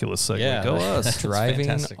miraculous segue. Yeah, Go us. Driving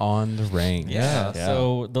on the range. Yeah.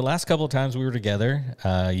 So the last couple of times we were together,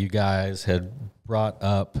 you guys had brought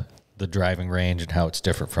up the driving range and how it's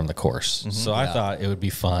different from the course. So I thought it would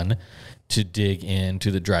be fun to dig into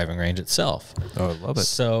the driving range itself. Oh, I love it.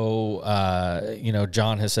 So, you know,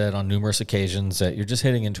 John has said on numerous occasions that you're just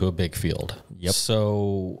hitting into a big field. Yep.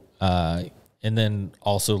 So, and then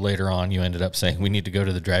also later on, you ended up saying we need to go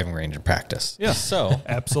to the driving range and practice. Yeah. So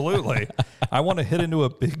absolutely. I want to hit into a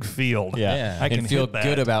big field. Yeah. I can feel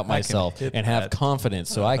good about myself and have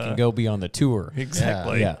confidence so I can go be on the tour.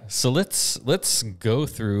 Exactly. Yeah. So let's go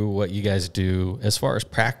through what you guys do as far as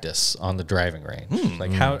practice on the driving range.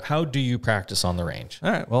 Like how do you practice on the range?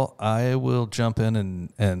 All right. Well, I will jump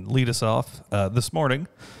in and lead us off. This morning,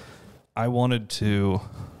 I wanted to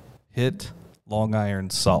hit long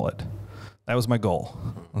iron solid. That was my goal.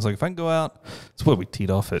 I was like, if I can go out, it's what we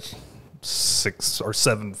teed off at 6 or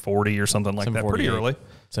 7:40 or something like that. Pretty early.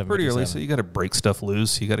 Pretty early. So you got to break stuff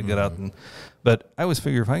loose. You got to get out but I always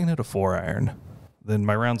figure if I can hit a 4-iron, then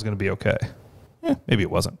my round's going to be okay. Maybe it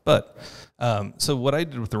wasn't. But so what I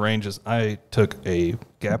did with the range is I took a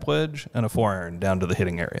gap wedge and a 4-iron down to the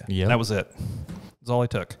hitting area. Yep. And that was it. That's all I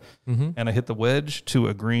took. And I hit the wedge to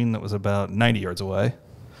a green that was about 90 yards away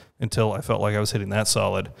until I felt like I was hitting that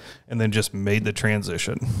solid, and then just made the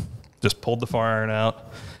transition. Just pulled the 4-iron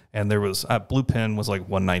out, and there was blue pin was like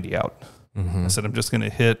 190 out. I said, I'm just going to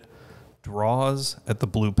hit draws at the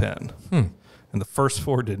blue pin. And the first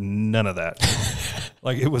 4 did none of that.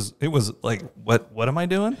 Like it was like, what am I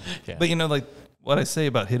doing? Yeah. But you know, like what I say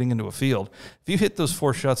about hitting into a field, if you hit those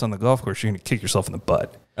 4 shots on the golf course, you're going to kick yourself in the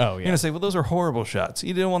butt. Oh, yeah. You're going to say, well, those are horrible shots.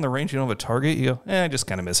 You did them on the range, you don't have a target. You go, I just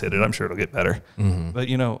kind of mishit it. I'm sure it'll get better. But,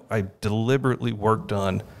 you know, I deliberately worked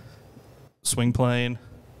on swing plane,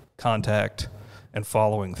 contact, and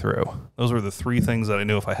following through. Those were the 3 things that I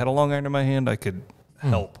knew if I had a long iron in my hand, I could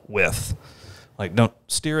help with. Like, don't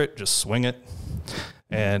steer it, just swing it.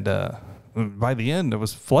 And by the end, I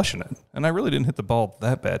was flushing it. And I really didn't hit the ball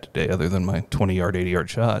that bad today other than my 20-yard, 80-yard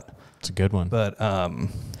shot. It's a good one. But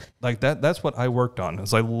like that's what I worked on.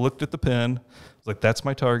 As I looked at the pin, I was like, that's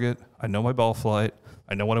my target. I know my ball flight.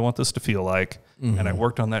 I know what I want this to feel like. And I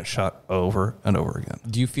worked on that shot over and over again.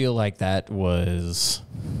 Do you feel like that was...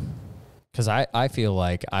 Because I feel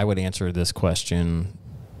like I would answer this question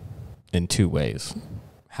in 2 ways.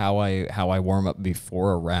 How I warm up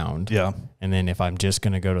before a round. Yeah. And then if I'm just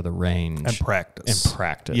going to go to the range. And practice.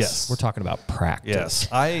 Yes. We're talking about practice. Yes.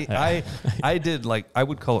 I did I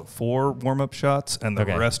would call it 4 warm-up shots, and the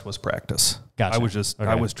rest was practice. Gotcha.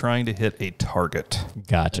 I was trying to hit a target.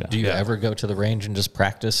 Gotcha. Do you ever go to the range and just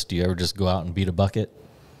practice? Do you ever just go out and beat a bucket?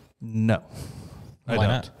 No.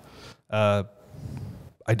 Why not?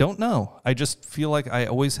 I don't know. I just feel like I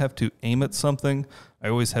always have to aim at something. I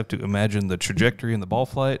always have to imagine the trajectory and the ball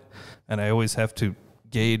flight, and I always have to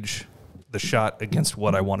gauge the shot against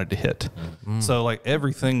what I wanted to hit. So like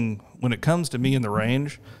everything, when it comes to me in the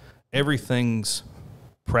range, everything's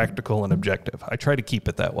practical and objective. I try to keep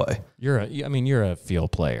it that way. You're a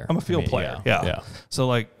field player. I'm a field player. Yeah. So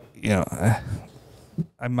like,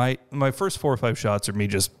 my first 4 or 5 shots are me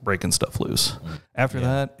just breaking stuff loose. After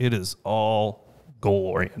that, it is all goal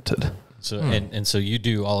oriented. So and so you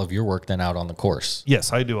do all of your work then out on the course.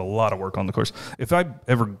 Yes, I do a lot of work on the course. If I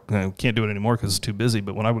ever can't do it anymore because it's too busy,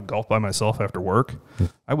 but when I would golf by myself after work,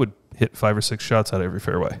 I would hit 5 or 6 shots out of every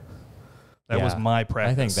fairway. That was my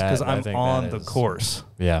practice because I'm on the course.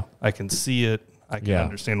 Yeah, I can see it. I can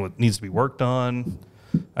understand what needs to be worked on.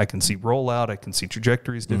 I can see rollout. I can see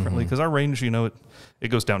trajectories differently because our range, it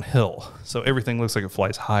goes downhill, so everything looks like it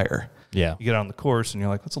flies higher. Yeah, you get on the course and you're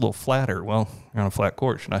like, "What's a little flatter?" Well, you're on a flat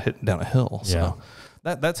course. You're not hitting down a hill. So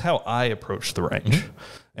that's how I approach the range,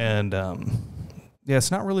 and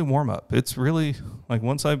it's not really warm up. It's really like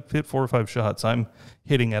once I hit 4 or 5 shots, I'm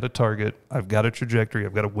hitting at a target. I've got a trajectory.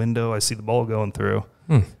 I've got a window. I see the ball going through,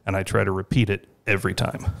 and I try to repeat it every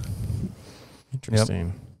time. Interesting.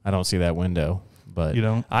 Yep. I don't see that window, but you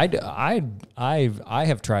don't. I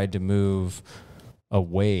have tried to move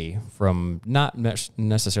away from not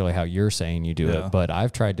necessarily how you're saying you do it, but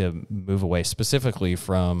I've tried to move away specifically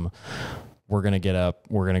from we're going to get up,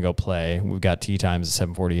 we're going to go play. We've got tee times at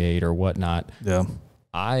 7:48 or whatnot. Yeah.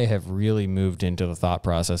 I have really moved into the thought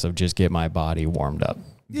process of just get my body warmed up.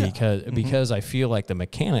 Because I feel like the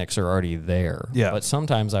mechanics are already there. Yeah. But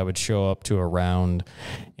sometimes I would show up to a round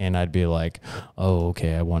and I'd be like, oh,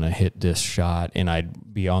 okay, I want to hit this shot. And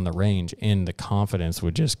I'd be on the range and the confidence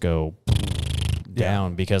would just go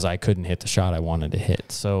down because I couldn't hit the shot I wanted to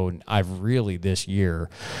hit. So I've really this year,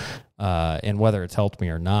 and whether it's helped me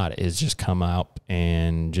or not, is just come out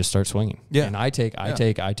and just start swinging. Yeah. And I take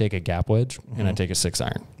a gap wedge and I take a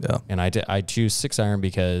 6-iron. Yeah. And I choose 6-iron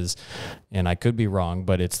because, and I could be wrong,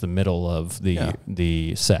 but it's the middle of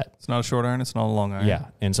the set. It's not a short iron. It's not a long iron. Yeah.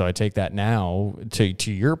 And so I take that now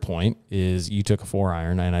to your point is you took a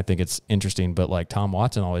 4-iron, and I think it's interesting, but like Tom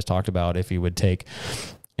Watson always talked about if he would take,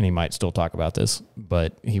 and he might still talk about this,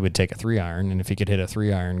 but he would take a 3-iron, and if he could hit a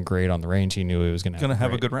 3-iron great on the range, he knew he was going to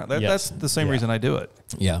have a good round. That's the same reason I do it.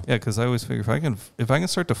 Yeah. Yeah, because I always figure if I can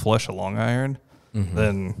start to flush a long iron,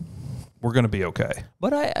 then we're going to be okay.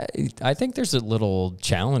 But I think there's a little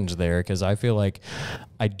challenge there because I feel like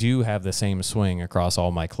I do have the same swing across all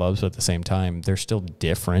my clubs, but at the same time, they're still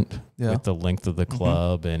different with the length of the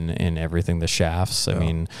club and everything, the shafts. I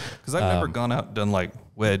mean, because I've never gone out and done like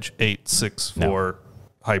wedge 8, 6, 4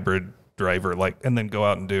 hybrid driver, and then go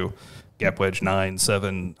out and do gap wedge 9,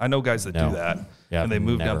 7. I know guys that do that, and they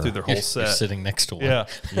move down through their whole set. You're sitting next to one. Yeah.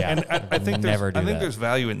 And I think there's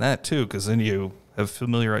value in that too, because then you have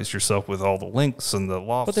familiarized yourself with all the links and the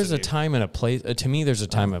lofts. But there's a time and a place. To me, there's a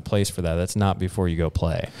time and a place for that. That's not before you go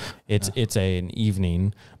play. It's an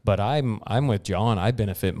evening. But I'm with John. I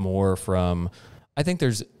benefit more from. I think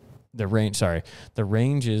there's the range. Sorry, the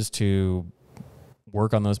range is to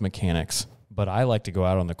work on those mechanics. But I like to go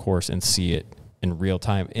out on the course and see it in real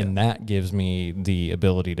time, and that gives me the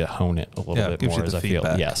ability to hone it a little bit more as I feel.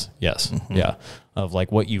 Yes, of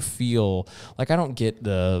like what you feel. Like I don't get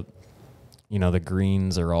the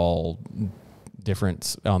greens are all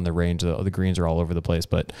different on the range. The greens are all over the place,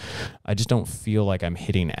 but I just don't feel like I'm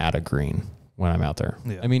hitting at a green when I'm out there.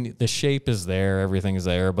 Yeah. I mean, the shape is there, everything's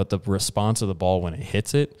there, but the response of the ball when it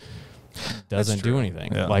hits it doesn't do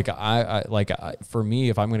anything. Yeah. For me,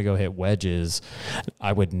 if I'm going to go hit wedges,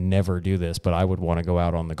 I would never do this, but I would want to go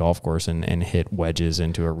out on the golf course and hit wedges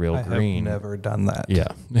into a real green. I've never done that. Yeah.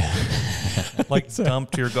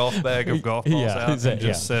 Dumped your golf bag of golf balls out and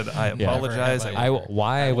just said, I apologize. I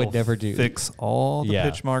would never do. Fix all the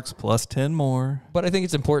pitch marks plus 10 more. But I think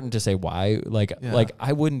it's important to say why.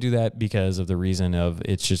 I wouldn't do that because of the reason of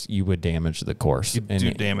it's just you would damage the course. You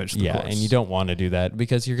do damage the course. And you don't want to do that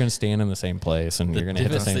because you're going to stand in the same place and you're going to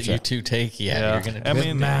hit the same that shot. You two take, you're going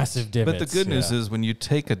to massive divots. But the good news is when you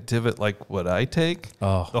take a divot like what I take,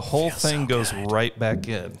 the whole thing goes right back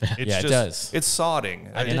in. It does. It's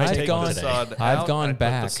sodding. I've gone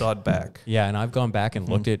back. The sod back. Yeah, and I've gone back and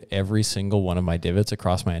looked at every single one of my divots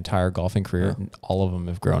across my entire golfing career. And all of them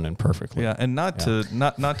have grown in perfectly. Yeah, and not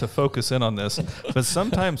to focus in on this, but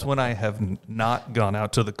sometimes when I have not gone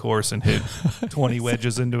out to the course and hit 20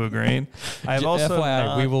 wedges into a green, I have also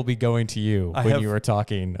FYI, we will be going to you when you were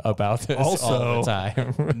talking about this all the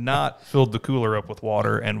time. Not filled the cooler up with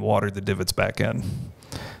water and watered the divots back in.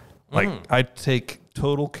 I take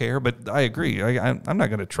total care, but I agree. I'm not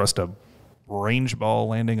going to trust a range ball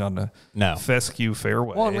landing on a fescue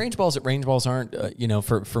fairway. Well, range balls aren't,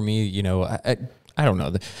 for me, I don't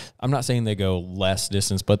know. I'm not saying they go less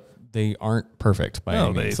distance, but they aren't perfect by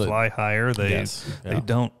any they means. fly higher. They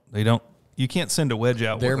don't. You can't send a wedge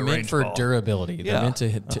out. They're with a meant range for ball. durability. They're meant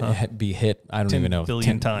to be hit. I don't 10 even know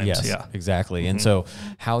billion times. Yes, Yeah, exactly. And so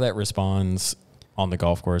how that responds on the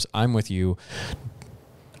golf course, I'm with you.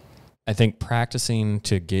 I think practicing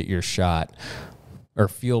to get your shot or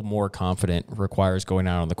feel more confident requires going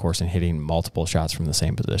out on the course and hitting multiple shots from the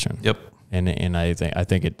same position. Yep. And I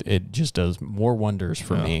think it just does more wonders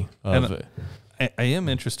for me. And I am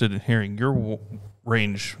interested in hearing your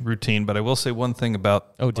range routine, but I will say one thing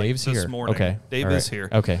about Dave's this here. morning. Okay. Dave All is right. here.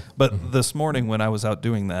 Okay. But this morning when I was out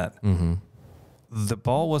doing that, the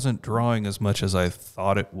ball wasn't drawing as much as I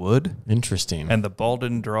thought it would. Interesting. And the ball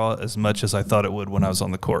didn't draw as much as I thought it would when I was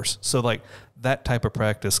on the course. So like that type of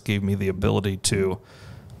practice gave me the ability to,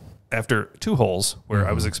 after 2 holes where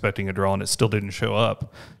I was expecting a draw and it still didn't show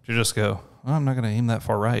up, to just go, I'm not going to aim that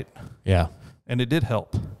far right. Yeah. And it did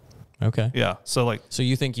help. Okay. Yeah. So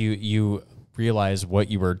you think you realize what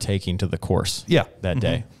you were taking to the course that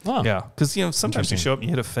day. Oh, yeah. Because, sometimes you show up and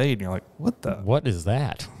you hit a fade and you're like, what is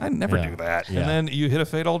that? I never do that. Yeah. And then you hit a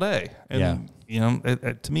fade all day. And,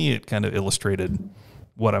 to me, it kind of illustrated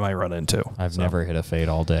what I might run into. I've never hit a fade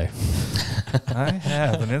all day. I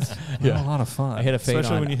have, and it's been a lot of fun. I hit a fade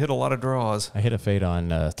especially when you hit a lot of draws. I hit a fade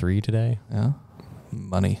on 3 today. Yeah.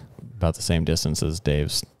 Money. About the same distance as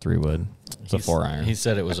Dave's 3-wood. It's a 4-iron. He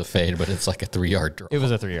said it was a fade, but it's like a 3-yard draw. It was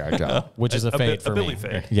a 3-yard draw, which is a fade for me.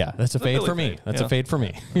 Fade. Yeah, that's a fade for me. That's a fade for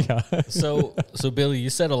me. Yeah. So Billy, you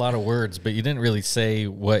said a lot of words, but you didn't really say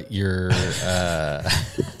what your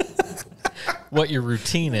what your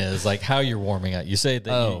routine is, like how you're warming up. You say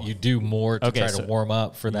that you do more to try to warm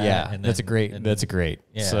up for that. Yeah, and that's great.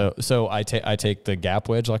 Yeah. So I take the gap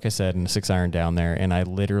wedge, like I said, and a 6-iron down there, and I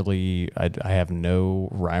literally I have no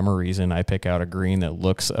rhyme or reason. I pick out a green that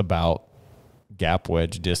looks about gap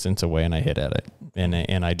wedge distance away, and I hit at it,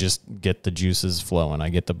 and I just get the juices flowing. I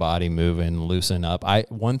get the body moving, loosen up.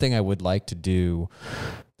 One thing I would like to do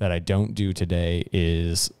that I don't do today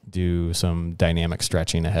is do some dynamic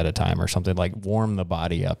stretching ahead of time or something, like warm the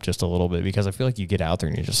body up just a little bit, because I feel like you get out there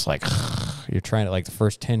and you're just like, you're trying to, like the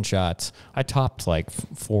first 10 shots, I topped like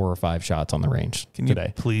 4 or 5 shots on the range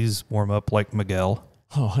today. You please warm up like Miguel?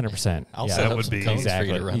 Oh, 100%. That would be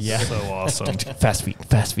exactly. so awesome. Fast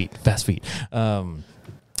feet.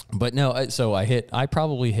 But no, so I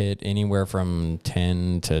probably hit anywhere from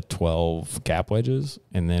 10 to 12 gap wedges,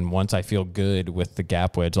 and then once I feel good with the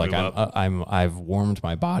gap wedge, like I've warmed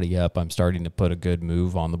my body up, I'm starting to put a good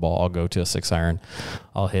move on the ball. I'll go to a 6-iron,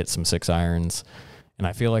 I'll hit some 6-irons, and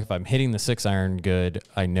I feel like if I'm hitting the 6-iron good,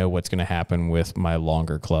 I know what's going to happen with my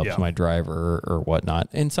longer clubs, my driver or whatnot.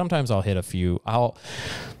 And sometimes I'll hit a few.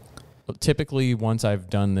 Typically, once I've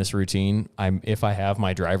done this routine, if I have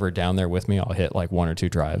my driver down there with me, I'll hit like 1 or 2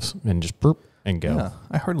 drives and just burp and go. Yeah,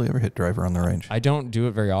 I hardly ever hit driver on the range. I don't do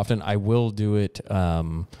it very often. I will do it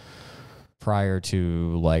prior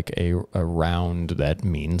to like a round that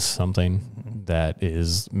means something, that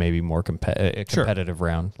is maybe more competitive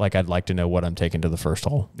round. Like I'd like to know what I'm taking to the first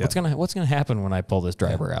hole. Yeah. What's gonna happen when I pull this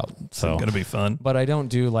driver out? So it's gonna be fun. But I don't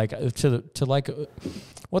do like to like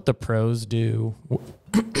what the pros do.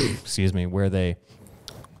 Excuse me, where they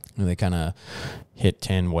kind of hit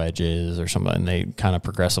 10 wedges or something, and they kind of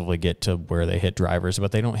progressively get to where they hit drivers,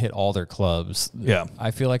 but they don't hit all their clubs. Yeah.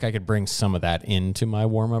 I feel like I could bring some of that into my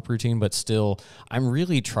warm-up routine, but still, I'm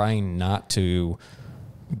really trying not to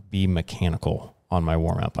be mechanical on my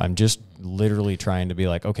warm-up. I'm just literally trying to be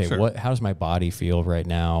like, okay, how does my body feel right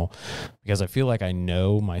now? Because I feel like I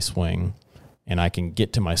know my swing, and I can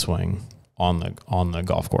get to my swing on the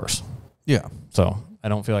golf course. Yeah. So I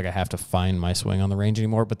don't feel like I have to find my swing on the range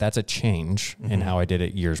anymore, but that's a change in how I did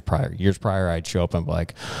it years prior. Years prior, I'd show up and be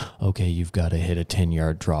like, okay, you've got to hit a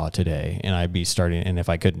 10-yard draw today. And I'd be starting, and if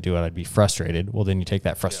I couldn't do it, I'd be frustrated. Well, then you take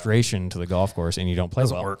that frustration to the golf course and you don't play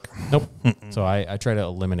Doesn't work. Nope. So I try to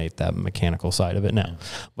eliminate that mechanical side of it now.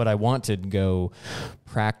 But I want to go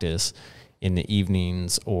practice in the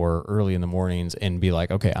evenings or early in the mornings and be like,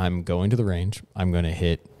 okay, I'm going to the range. I'm going to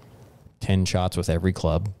hit 10 shots with every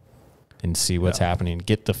club and see what's happening,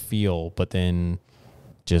 get the feel, but then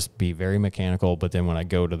just be very mechanical. But then when I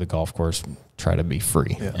go to the golf course, try to be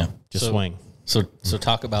free. Just swing. So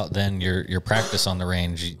talk about then your practice on the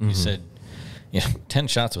range. You said 10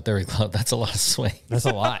 shots with every club. That's a lot of swing. That's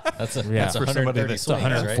a lot. That's For 130 swings,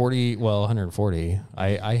 140. right? Well, 140.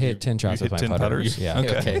 I hit 10 shots with my 10 putters. putters? Yeah.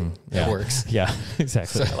 Okay. That works. Yeah,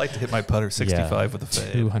 exactly. I like to hit my putter 65 with a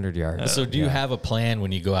fade. 200 yards. So do you have a plan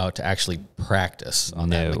when you go out to actually practice on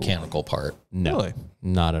that mechanical part? No, Really?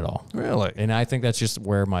 not at all. Really? And I think that's just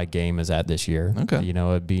where my game is at this year. Okay. You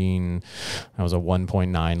know, I was a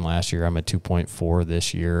 1.9 last year. I'm a 2.4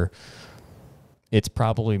 this year. It's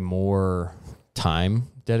probably more time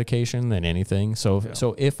dedication than anything.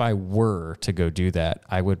 So if I were to go do that,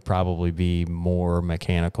 I would probably be more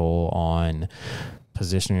mechanical on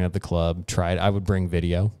positioning of the club. I would bring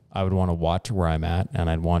video. I would want to watch where I'm at, and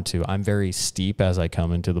I'm very steep as I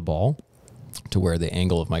come into the ball, to where the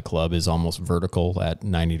angle of my club is almost vertical at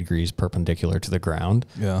 90 degrees perpendicular to the ground.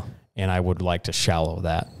 Yeah. And I would like to shallow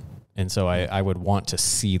that. And so I would want to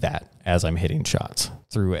see that as I'm hitting shots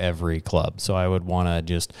through every club. So I would want to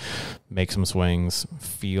just make some swings,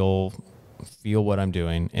 feel what I'm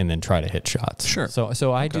doing, and then try to hit shots. Sure.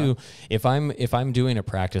 So I do, if I'm doing a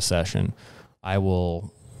practice session, I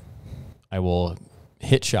will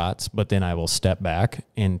hit shots, but then I will step back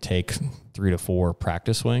and take 3 to 4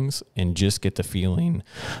 practice swings and just get the feeling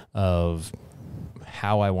of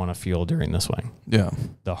how I want to feel during the swing. Yeah.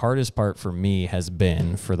 The hardest part for me has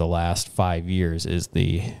been, for the last 5 years, is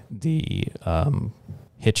the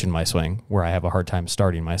hitch in my swing, where I have a hard time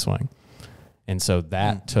starting my swing. And so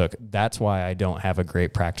that's why I don't have a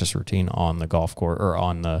great practice routine on the golf course or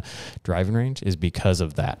on the driving range, is because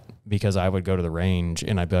of that. Because I would go to the range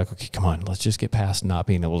and I'd be like, okay, come on, let's just get past not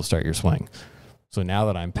being able to start your swing. So now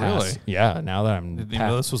that I'm past, now that I'm Didn't even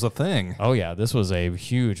know this was a thing. Oh yeah, this was a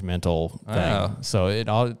huge mental thing. Wow. So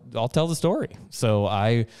I'll tell the story. So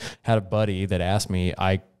I had a buddy that asked me,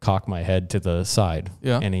 I cocked my head to the side,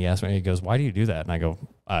 and he asked me, he goes, "Why do you do that?" And I go,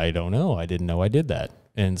 "I don't know. I didn't know I did that."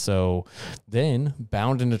 And so then,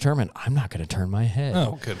 bound and determined, I'm not going to turn my head.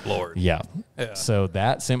 Oh, good Lord. Yeah. So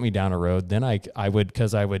that sent me down a road. Then I would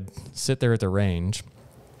sit there at the range,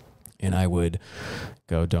 and I would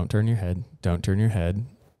go, don't turn your head.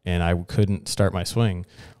 And I couldn't start my swing.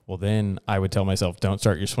 Well, then I would tell myself, don't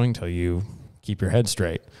start your swing till you keep your head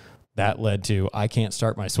straight. That led to, I can't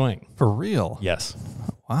start my swing. For real? Yes.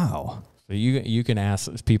 Wow. So you can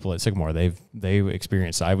ask people at Sycamore. They've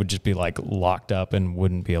experienced. I would just be like locked up and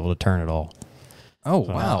wouldn't be able to turn at all. Oh,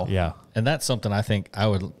 So, wow. Yeah. And that's something I think I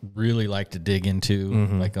would really like to dig into,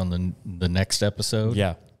 like on the next episode.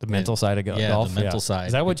 Yeah. The mental side of golf. Yeah, the mental side.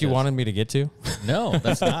 Is that what you wanted me to get to? No,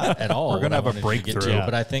 that's not at all. We're gonna what I have a wanted you to get breakthrough. to,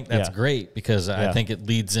 but I think that's great, because I think it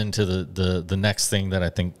leads into the next thing that I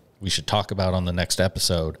think we should talk about on the next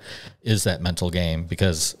episode, is that mental game,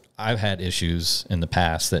 because I've had issues in the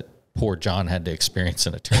past that poor John had to experience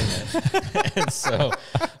in a tournament. And so,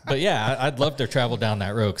 but yeah, I'd love to travel down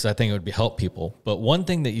that road, because I think it would help people. But one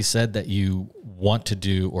thing that you said that you want to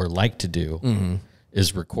do or like to do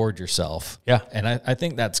is record yourself. Yeah. And I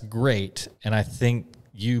think that's great. And I think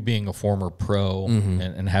you being a former pro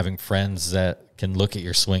and having friends that can look at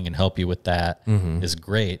your swing and help you with that is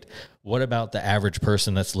great. What about the average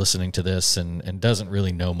person that's listening to this and doesn't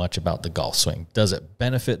really know much about the golf swing? Does it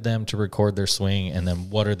benefit them to record their swing? And then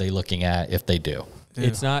what are they looking at if they do?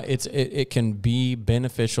 It can be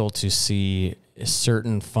beneficial to see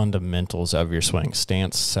certain fundamentals of your swing,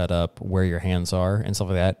 stance, setup, where your hands are, and stuff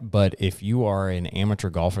like that. But if you are an amateur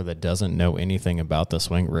golfer that doesn't know anything about the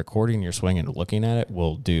swing, recording your swing and looking at it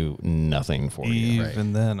will do nothing for you.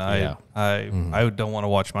 Even then, I don't want to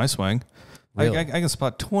watch my swing. Really? I can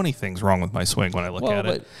spot 20 things wrong with my swing when I look at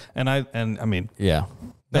it. And I mean, Yeah.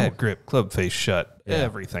 bad grip, club face shut,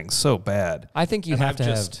 everything's so bad. I think you have to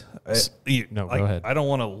have. No, go ahead. I don't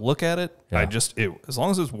want to look at it. Yeah. As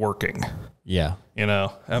long as it's working, Yeah. you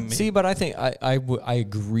know. I mean, See, but I think I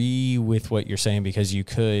agree with what you're saying, because you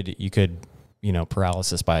could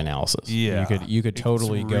paralysis by analysis. yeah, You could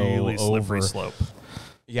totally it's go really slippery over. slope.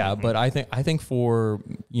 Yeah, but I think for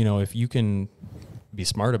if you can be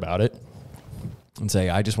smart about it and say,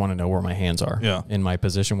 I just want to know where my hands are in my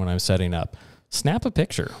position when I'm setting up. Snap a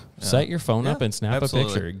picture. Set your phone up and snap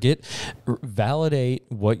absolutely. a picture. Validate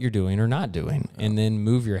what you're doing or not doing, and then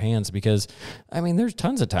move your hands. Because there's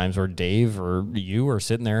tons of times where Dave or you are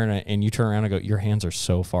sitting there and you turn around and go, your hands are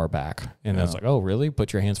so far back, and it's like, oh really?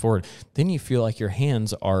 Put your hands forward. Then you feel like your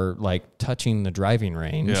hands are like touching the driving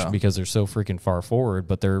range because they're so freaking far forward,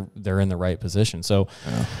 but they're in the right position. So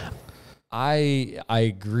I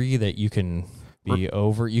agree that you can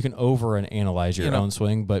over and analyze your own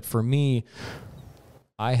swing, but for me,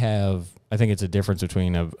 I think it's a difference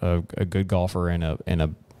between a good golfer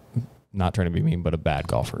and not trying to be mean, but a bad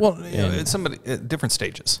golfer. Well, it's somebody at different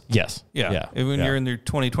stages. Yes. Yeah. When you're in your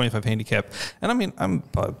 20, 25 handicap, and I mean, I'm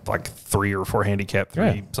like 3 or 4 handicap,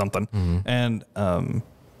 3 something. Mm-hmm. And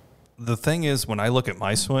the thing is, when I look at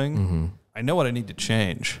my swing, mm-hmm. I know what I need to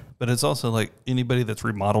change, but it's also like anybody that's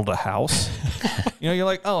remodeled a house. You're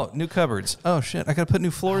like, oh, new cupboards. Oh, shit, I got to put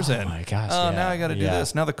new floors in. Oh, my gosh. Now I got to do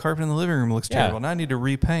this. Now the carpet in the living room looks terrible. Now I need to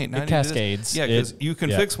repaint. Now it cascades. Yeah, because you can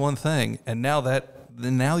fix one thing, and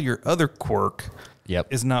now your other quirk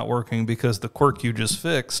is not working because the quirk you just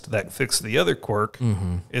fixed that fixed the other quirk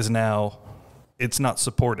mm-hmm. is now, it's not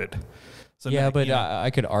supported. So yeah, but I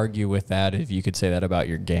could argue with that if you could say that about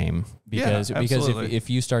your game. Because if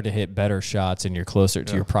you start to hit better shots and you're closer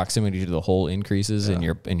to your proximity to the hole increases and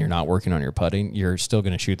you're not working on your putting, you're still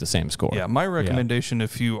going to shoot the same score. Yeah, my recommendation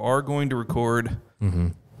if you are going to record, mm-hmm.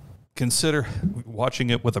 consider watching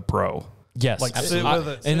it with a pro. Yes, like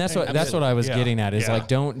and that's what I was getting at is like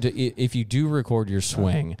if you do record your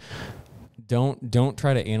swing. Don't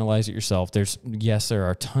try to analyze it yourself. There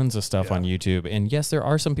are tons of stuff on YouTube, and yes, there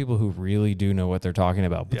are some people who really do know what they're talking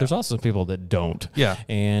about, but there's also people that don't. Yeah,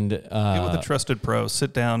 and get with a trusted pro.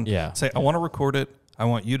 Sit down. Yeah, say I want to record it. I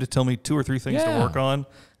want you to tell me 2 or 3 things to work on,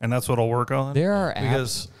 and that's what I'll work on. There are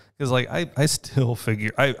apps because like I still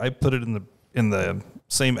figure I put it in the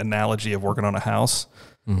same analogy of working on a house.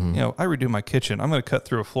 Mm-hmm. I redo my kitchen. I'm going to cut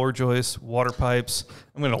through a floor joist, water pipes.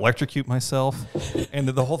 I'm going to electrocute myself, and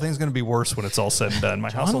the whole thing's going to be worse when it's all said and done.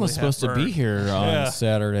 My house was supposed to be here on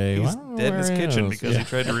Saturday. He's dead in his kitchen because he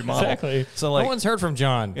tried to remodel. Exactly. So no one's heard from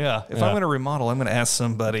John. Yeah. If I'm going to remodel, I'm going to ask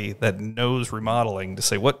somebody that knows remodeling to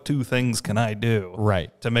say what 2 things can I do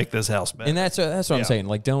to make this house better. And that's what I'm saying.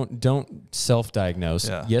 Like don't self-diagnose.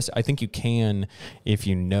 Yeah. Yes, I think you can if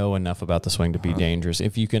you know enough about the swing to be dangerous.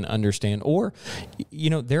 If you can understand, or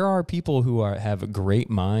there are people who have great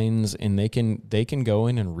minds and they can go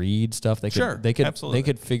in and read stuff. They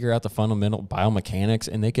could figure out the fundamental biomechanics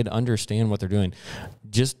and they could understand what they're doing.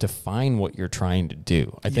 Just define what you're trying to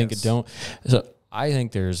do. I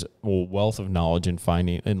think there's a wealth of knowledge in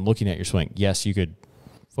finding and looking at your swing. Yes, you could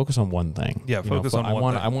focus on one thing. Yeah, focus on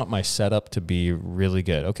one thing. I want my setup to be really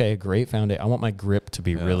good. Okay, great foundation. I want my grip to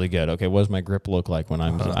be really good. Okay, what does my grip look like when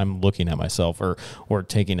I'm looking at myself or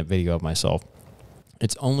taking a video of myself?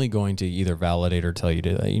 It's only going to either validate or tell you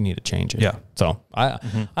that you need to change it. Yeah. So I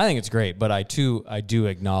think it's great, but I do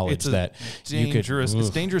acknowledge that it's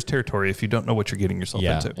dangerous territory if you don't know what you're getting yourself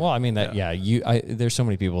into. Well, I mean there's so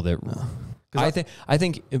many people that I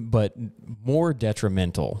think, but more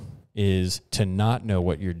detrimental is to not know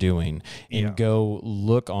what you're doing and go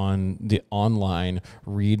look on the online,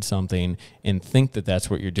 read something and think that that's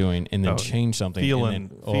what you're doing and then change something. Feel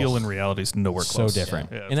in reality is nowhere close. So different.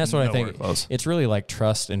 Yeah, and that's what I think. It's really like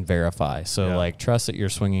trust and verify. So like trust that you're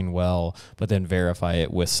swinging well, but then verify it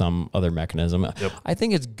with some other mechanism. Yep. I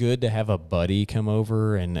think it's good to have a buddy come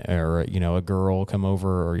over or a girl come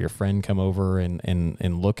over or your friend come over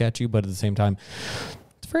and look at you. But at the same time,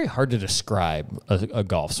 very hard to describe a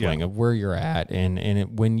golf swing of where you're at,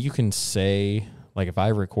 and when you can say, like, if I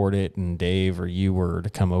record it and Dave or you were to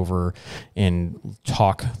come over and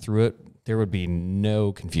talk through it, there would be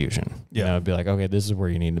no confusion. It'd be like, okay, this is where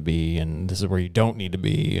you need to be, and this is where you don't need to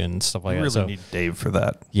be, and stuff like that. You really need Dave for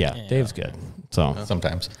that. Yeah, Dave's good. So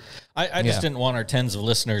sometimes. I just didn't want our tens of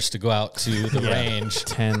listeners to go out to the range.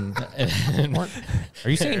 10. Are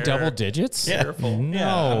you saying double digits? Yeah. Careful. No.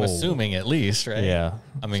 Yeah, I'm assuming at least, right? Yeah.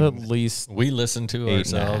 I mean, so at least we listen to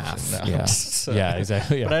 8.5. No. Yeah. So, yeah,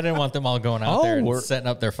 exactly. Yeah. But I didn't want them all going out there and setting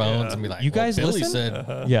up their phones and be like, you guys Billy listen?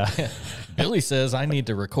 said, Billy says I need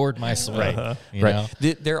to record my swing. You know?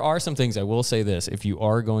 There are some things, I will say this, if you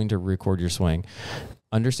are going to record your swing,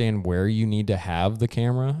 understand where you need to have the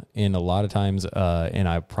camera. And a lot of times, and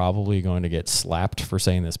I'm probably going to get slapped for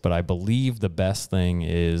saying this, but I believe the best thing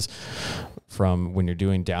is from when you're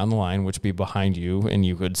doing down the line, which would be behind you and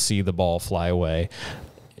you could see the ball fly away,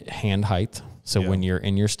 hand height. So when you're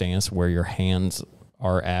in your stance where your hands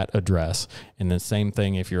are at address, and the same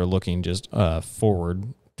thing if you're looking just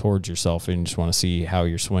forward towards yourself and you just want to see how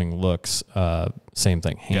your swing looks, same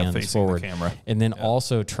thing, hands forward. The camera. And then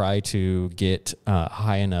also try to get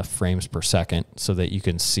high enough frames per second so that you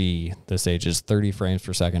can see the stages. 30 frames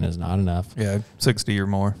per second is not enough. Yeah, 60 or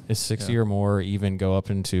more. It's 60 or more, even go up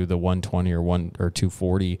into the 120 or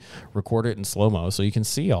 240, record it in slow-mo so you can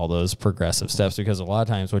see all those progressive steps, because a lot of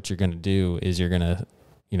times what you're going to do is you're going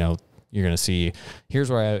to see, here's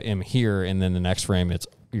where I am here, and then the next frame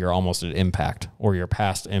you're almost at impact or you're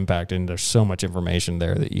past impact, and there's so much information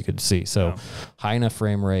there that you could see. So high enough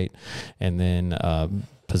frame rate, and then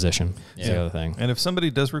position is the other thing. And if somebody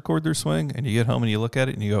does record their swing and you get home and you look at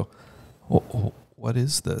it and you go, what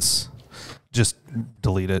is this? just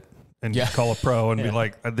delete it and call a pro and be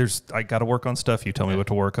like, I got to work on stuff. You tell me what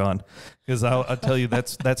to work on. Because I'll tell you,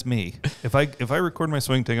 that's me. If I record my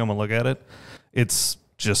swing thing, I'm going to look at it. It's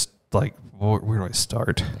just like, where do I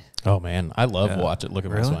start? Oh man, I love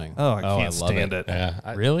looking at my swing. Oh, I can't stand it.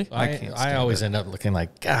 Yeah, really? I always end up looking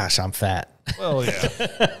like, gosh, I'm fat. Well, yeah.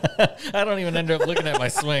 I don't even end up looking at my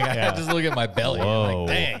swing. I just look at my belly. I'm like,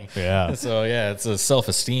 dang. Yeah. So yeah, it's a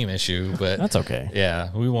self-esteem issue, but That's okay.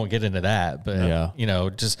 Yeah, we won't get into that, but you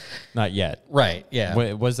know, just not yet. Right. Yeah.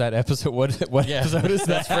 Wait, was that episode? What episode is that?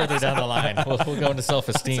 That's further down the line. We'll go into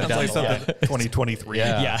self-esteem. Sounds down like the something line. 2023.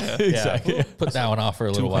 Yeah, exactly. We'll put that one off for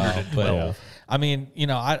a little while, but I mean, you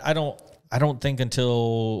know, I don't think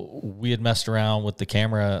until we had messed around with the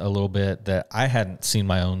camera a little bit that I hadn't seen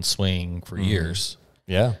my own swing for years.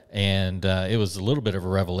 Yeah. And it was a little bit of a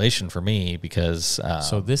revelation for me because...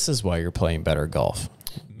 so this is why you're playing better golf.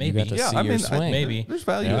 Maybe. You got to see your swing. Maybe. There's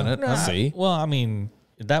value in it. No, See? Well, I mean,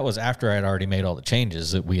 that was after I'd already made all the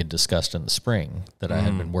changes that we had discussed in the spring that I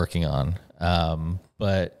had been working on.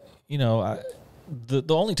 But, you know,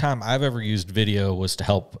 the only time I've ever used video was to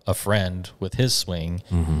help a friend with his swing.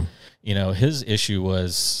 You know, his issue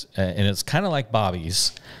was, and it's kind of like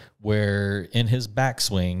Bobby's, where in his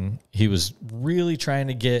backswing, he was really trying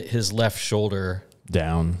to get his left shoulder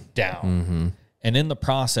down. And in the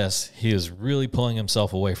process, he was really pulling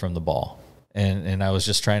himself away from the ball. And I was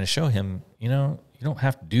just trying to show him, you know, you don't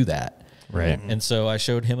have to do that. Right. And so I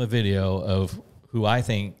showed him a video of who I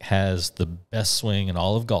think has the best swing in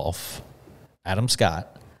all of golf, Adam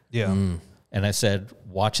Scott. Yeah. And I said,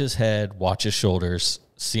 watch his head, watch his shoulders,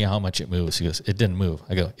 see how much it moves. He goes, it didn't move.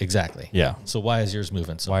 I go, exactly. Yeah. So why is yours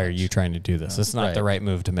moving so Why much? are you trying to do this? It's not the right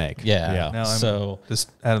move to make. Yeah. Now, So does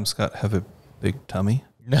Adam Scott have a big tummy?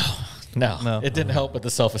 No. It didn't help with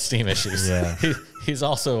the self-esteem issues. Yeah. He's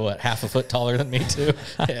also half a foot taller than me too,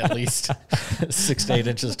 at least 6 to 8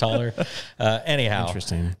 inches taller. Anyhow.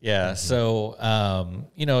 Interesting. Yeah. So,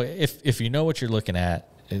 you know, if you know what you're looking at,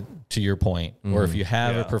 to your point, or if you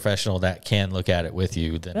have a professional that can look at it with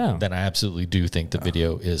you, then I absolutely do think the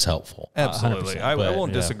video is helpful. Absolutely. I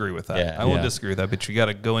won't disagree with that. Yeah. I won't disagree with that, but you got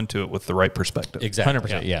to go into it with the right perspective. Exactly.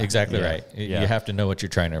 100%, yeah. Exactly Yeah. right. Yeah. You have to know what you're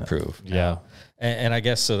trying to improve. Yeah. And I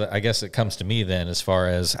guess I guess it comes to me then as far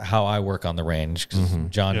as how I work on the range. 'Cause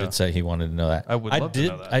John did say he wanted to know that. I would love to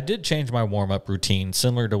know that. I did change my warm up routine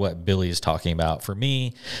similar to what Billy is talking about. For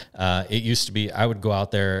me, it used to be I would go out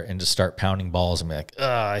there and just start pounding balls and be like,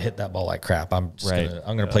 I hit that ball like crap. I'm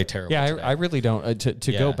gonna play terrible. Yeah, today. I really don't.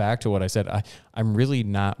 To go back to what I said, I'm really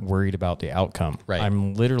not worried about the outcome. Right.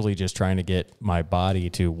 I'm literally just trying to get my body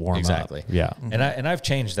to warm Exactly. up. Yeah. And I've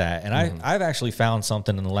changed that. And I've actually found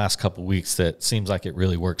something in the last couple of weeks that seems like it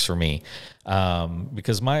really works for me.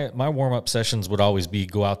 Because my warm-up sessions would always be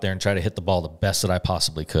go out there and try to hit the ball the best that I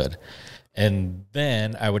possibly could. And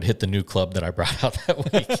then I would hit the new club that I brought out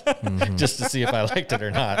that week just to see if I liked it or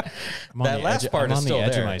not. That last part is still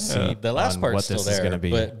there. The last part is still there.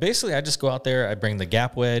 But basically, I just go out there, I bring the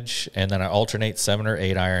gap wedge, and then I alternate 7 or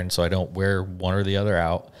 8 iron so I don't wear one or the other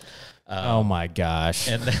out. Oh my gosh.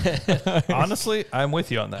 And then, Honestly, I'm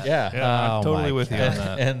with you on that. Yeah. I'm totally with you on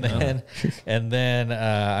that. And then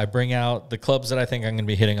I bring out the clubs that I think I'm going to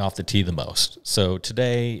be hitting off the tee the most. So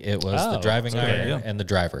today it was the driving iron and the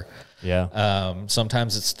driver. Yeah.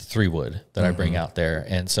 Sometimes it's the 3-wood that I bring out there.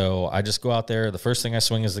 And so I just go out there. The first thing I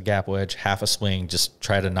swing is the gap wedge, half a swing, just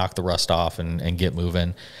try to knock the rust off and get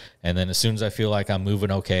moving. And then as soon as I feel like I'm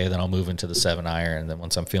moving okay, then I'll move into the 7 iron. And then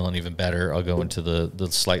once I'm feeling even better, I'll go into the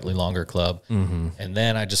slightly longer club. And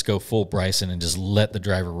then I just go full Bryson and just let the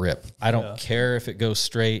driver rip. I don't care if it goes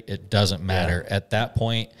straight. It doesn't matter. At that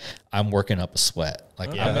point, I'm working up a sweat. Like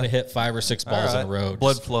I'm going to hit 5 or 6 balls in a row.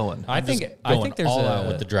 Blood flowing. I think there's all out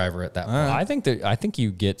with the driver at that point. I think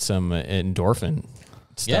you get some endorphin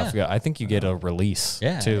stuff. Yeah. I think you get a release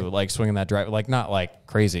too, like swinging that driver, like not like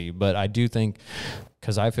crazy, but I do think,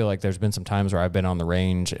 because I feel like there's been some times where I've been on the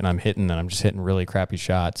range and I'm just hitting really crappy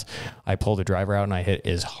shots. I pull the driver out and I hit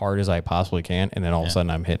as hard as I possibly can, and then all of a sudden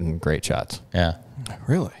I'm hitting great shots. Yeah.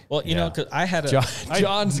 Really? Well, you know, because I had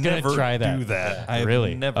John's gonna try that. Do that. I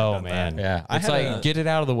really never. Oh man. That. Yeah. It's like get it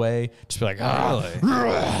out of the way. Just be like,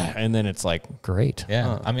 and then it's like great.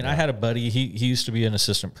 Yeah. I mean, I had a buddy. He used to be an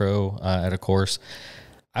assistant pro at a course.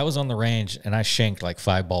 I was on the range and I shanked like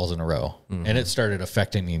 5 balls in a row, and it started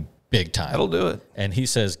affecting me big time. That'll do it. And he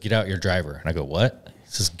says, "Get out your driver." And I go, "What?"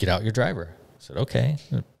 He says, "Get out your driver." I said, "Okay."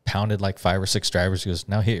 Pounded like 5 or 6 drivers. He goes,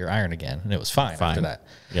 "Now hit your iron again." And it was fine. After that.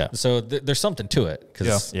 Yeah. So there's something to it.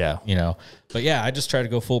 Cause you know, but yeah, I just try to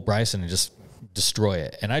go full Bryson and just destroy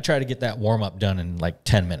it. And I try to get that warm up done in like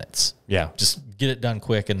 10 minutes. Yeah. Just get it done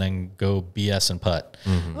quick and then go BS and putt.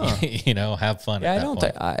 You know, have fun. Yeah, at I that don't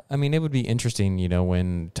point. think. I mean, it would be interesting, you know,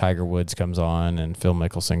 when Tiger Woods comes on and Phil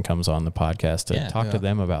Mickelson comes on the podcast to talk to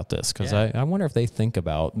them about this, because I wonder if they think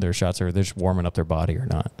about their shots or they're just warming up their body or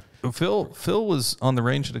not. Phil was on the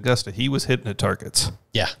range at Augusta. He was hitting at targets.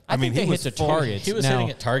 Yeah. I mean, he hit the targets. He was hitting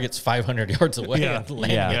at targets 500 yards away and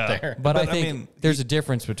landing it there. But I think there's a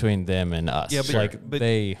difference between them and us. Yeah, but, like but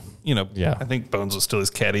they, you know, I think Bones was still his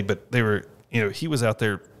caddy, but they were, you know, he was out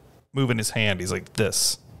there moving his hand. He's like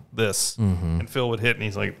this, and Phil would hit, and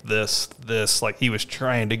he's like this, like he was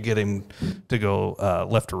trying to get him to go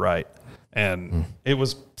left to right. And it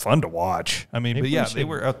was fun to watch. I mean, they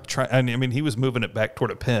were out trying. I mean, he was moving it back toward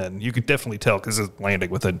a pin. You could definitely tell because it's landing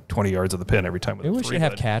within 20 yards of the pin every time. Maybe we should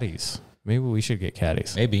have caddies. Maybe we should get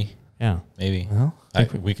caddies. Maybe. Yeah. Maybe. Well,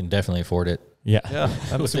 we can definitely afford it. Yeah.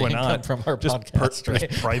 I don't see why not. From our podcast, right?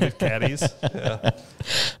 Just private caddies.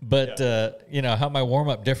 But you know how my warm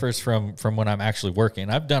up differs from when I'm actually working.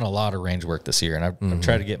 I've done a lot of range work this year, and I've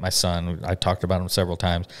tried to get my son. I talked about him several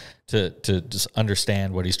times to just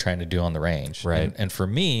understand what he's trying to do on the range. Right. And for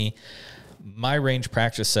me, my range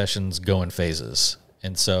practice sessions go in phases.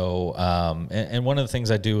 And so, and one of the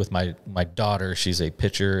things I do with my daughter, she's a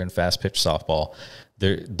pitcher in fast pitch softball.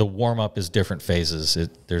 The warm up is different phases.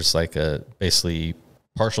 There's like a basically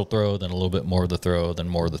partial throw, then a little bit more of the throw, then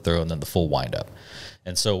more of the throw, and then the full windup.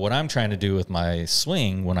 And so what I'm trying to do with my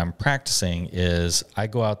swing when I'm practicing is I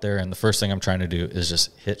go out there and the first thing I'm trying to do is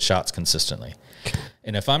just hit shots consistently.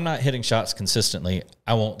 And if I'm not hitting shots consistently,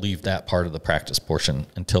 I won't leave that part of the practice portion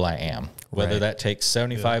until I am. Whether that takes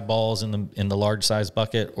 75 balls in the large size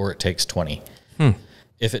bucket or it takes 20.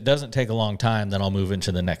 If it doesn't take a long time, then I'll move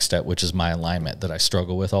into the next step, which is my alignment that I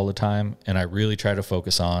struggle with all the time. And I really try to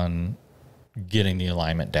focus on getting the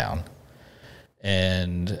alignment down.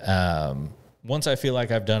 And once I feel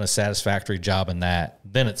like I've done a satisfactory job in that,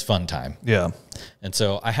 then it's fun time. Yeah. And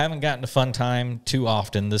so I haven't gotten to fun time too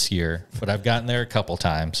often this year, but I've gotten there a couple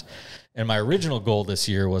times. And my original goal this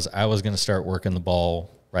year was I was going to start working the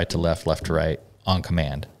ball right to left, left to right on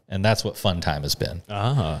command. And that's what fun time has been.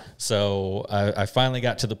 So I finally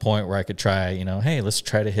got to the point where I could try, you know, hey, let's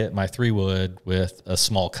try to hit my 3-wood with a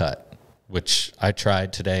small cut, which I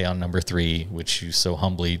tried today on number 3, which you so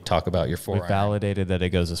humbly talk about your 4-iron. We validated that it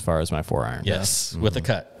goes as far as my 4-iron. Yes, with a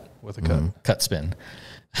cut. With a cut. Cut spin.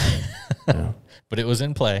 But it was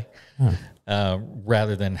in play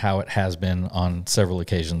rather than how it has been on several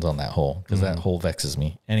occasions on that hole, because that hole vexes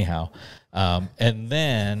me. Anyhow, and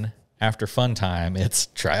then after fun time, it's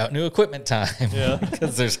try out new equipment time. Yeah,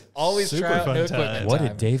 because there's always try out new equipment. What time.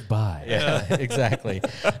 did Dave buy? Yeah, exactly.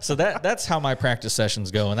 So that's how my practice sessions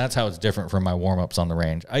go, and that's how it's different from my warm-ups on the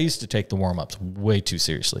range. I used to take the warm-ups way too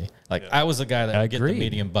seriously. Like I was the guy that would get the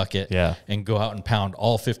medium bucket and go out and pound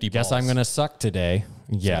all 50 balls. Guess I'm going to suck today.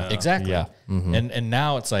 Yeah, exactly. Yeah. And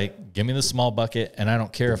now it's like, give me the small bucket, and I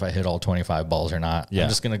don't care if I hit all 25 balls or not. I'm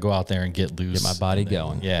just going to go out there and get loose, get my body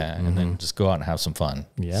going. Yeah, and then just go out and have some fun.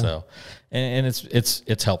 Yeah. So, and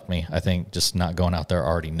it's helped me. I think just not going out there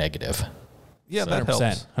already negative. Yeah, that 100%,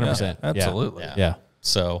 helps. 100%. Absolutely. Yeah.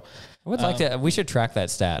 So I would like to. We should track that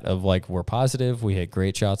stat of like we're positive. We hit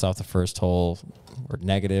great shots off the first hole. We're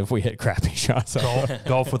negative. We hit crappy shots.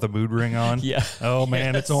 Golf with a mood ring on. Yeah. Oh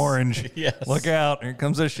man, it's orange. Yes. Look out! Here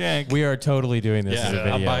comes a shank. We are totally doing this as a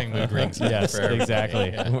video. I'm buying mood rings. Yes, for everybody.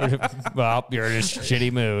 exactly. Well, you're in a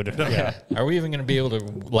shitty mood. Yeah. Are we even going to be able to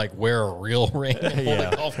like wear a real ring and hold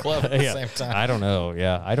a golf club at the same time? I don't know.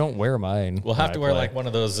 Yeah, I don't wear mine. We'll have to wear like one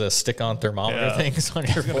of those stick-on thermometer things on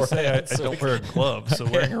your forehead. I don't wear a glove, so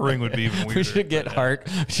wearing a ring would be even weirder. We should get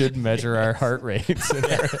should measure our heart rates.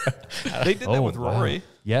 They did that with Rory. Wow.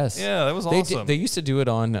 Yes. Yeah, that was awesome. They used to do it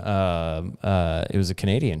on, it was a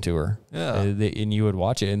Canadian tour. Yeah. And you would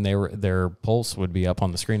watch it, and their pulse would be up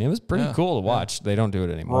on the screen. It was pretty cool to watch. They don't do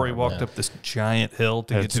it anymore. Rory walked up this giant hill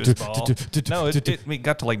to get to his ball. No, it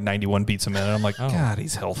got to like 91 beats a minute. I'm like, God,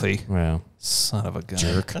 he's healthy. Wow. Son of a gun.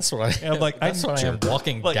 Jerk. That's what I'm like, that's what I am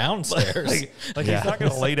walking downstairs. Like he's not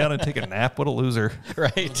going to lay down and take a nap. What a loser.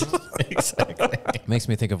 Right. Exactly. Makes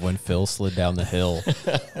me think of when Phil slid down the hill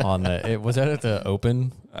on was that at the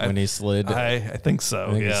Open when he slid? I think so.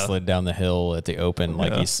 I think he slid down the hill at the Open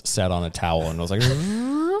like he sat on a towel and was like,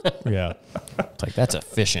 yeah. It's like, that's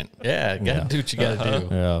efficient. Yeah, gotta do what you gotta do.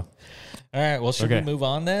 Yeah. All right, well, should we move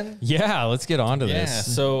on then? Yeah, let's get on to Yeah,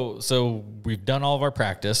 this. so we've done all of our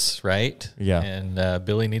practice, right? Yeah. And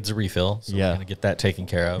Billy needs a refill, so we're going to get that taken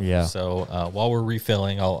care of. Yeah. So while we're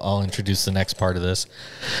refilling, I'll introduce the next part of this.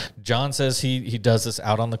 John says he does this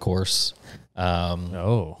out on the course.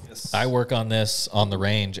 Yes. I work on this on the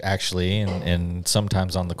range actually, and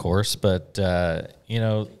sometimes on the course. But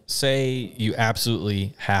say you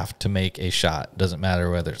absolutely have to make a shot. Doesn't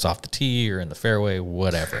matter whether it's off the tee or in the fairway,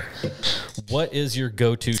 whatever. What is your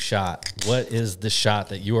go-to shot? What is the shot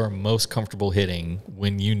that you are most comfortable hitting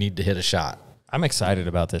when you need to hit a shot? I'm excited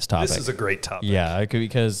about this topic. This is a great topic. Yeah,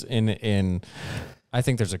 because in I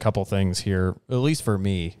think there's a couple things here. At least for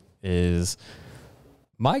me, is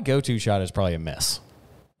my go-to shot is probably a miss,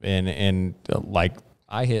 and like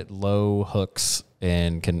I hit low hooks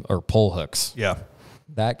or pull hooks. Yeah.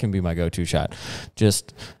 That can be my go-to shot.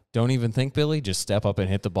 Just don't even think, Billy. Just step up and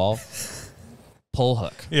hit the ball. Pull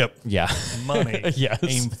hook. Yep. Yeah. Money. Yes.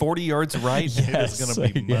 Aim 40 yards right. It is going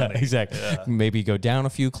to be money. Yeah, exactly. Yeah. Maybe go down a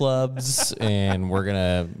few clubs and we're going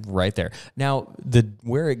to right there. Now,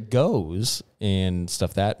 where it goes and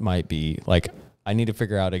stuff, that might be like, I need to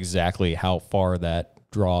figure out exactly how far that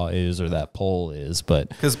draw is or that pull is. But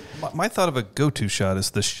because my thought of a go-to shot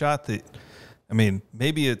is the shot that, I mean,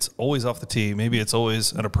 maybe it's always off the tee, maybe it's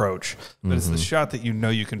always an approach, but it's the shot that you know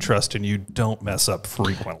you can trust and you don't mess up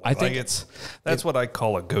frequently. I think that's what I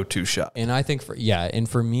call a go-to shot. And I think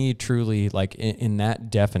for me, truly, like in that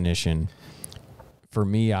definition, for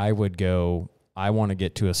me, I would go, I want to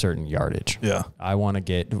get to a certain yardage. Yeah. I want to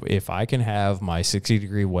get, if I can have my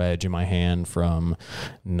 60-degree wedge in my hand from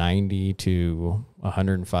 90 to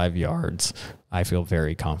 105 yards, I feel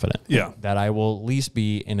very confident. Yeah. That I will at least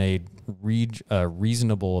be in a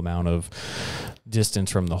reasonable amount of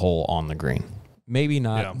distance from the hole on the green. Maybe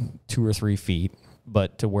not 2 or 3 feet,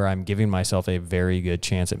 but to where I'm giving myself a very good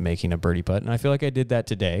chance at making a birdie putt. And I feel like I did that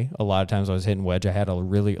today. A lot of times I was hitting wedge. I had a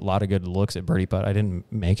lot of good looks at birdie putt. I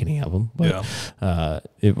didn't make any of them, but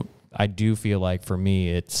I do feel like for me,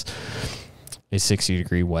 it's a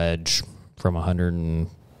 60-degree wedge from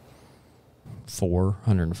 104,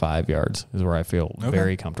 105 yards is where I feel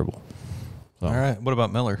very comfortable. So. All right. What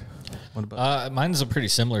about Miller? What about mine's a pretty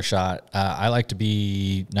similar shot. I like to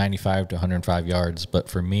be 95 to 105 yards, but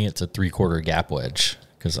for me, it's a 3/4 gap wedge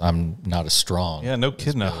because I'm not as strong. Yeah, no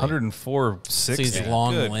kidding. 104, 60. These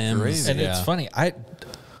long limbs. Crazy. And it's funny. I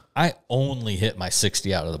only hit my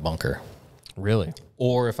 60 out of the bunker. Really?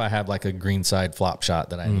 Or if I have like a greenside flop shot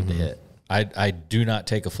that I need to hit. I do not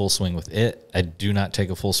take a full swing with it. I do not take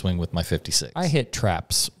a full swing with my 56. I hit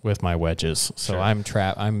traps with my wedges, so I'm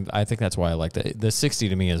I think that's why I like that. The 60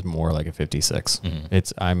 to me is more like a 56.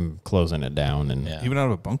 I'm closing it down and even out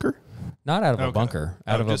of a bunker? Not out of a bunker.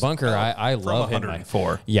 Out of a bunker, I love hitting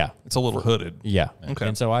 104. Yeah, it's a little hooded. Yeah. Okay.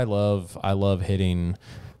 And so I love hitting.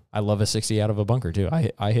 I love a 60 out of a bunker too.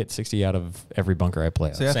 I hit 60 out of every bunker I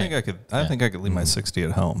play. See, I think I could leave my 60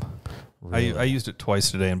 at home. Really? I used it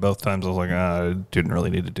twice today, and both times I was like, I didn't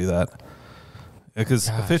really need to do that. Because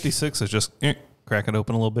a 56 is just crack it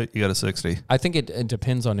open a little bit, you got a 60. I think it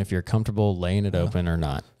depends on if you're comfortable laying it open or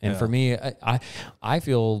not. And for me, I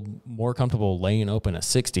feel more comfortable laying open a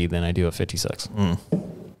 60 than I do a 56.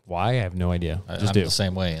 Why? I have no idea. I'm the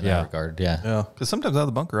same way in that regard. Yeah. Because sometimes out of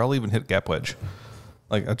the bunker, I'll even hit gap wedge.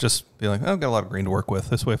 Like, I'd just be like, I've got a lot of green to work with.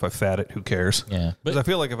 This way, if I fat it, who cares? Yeah. Because I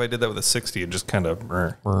feel like if I did that with a 60, it'd just kind of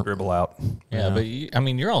dribble out. Yeah, but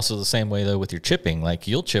you're also the same way, though, with your chipping. Like,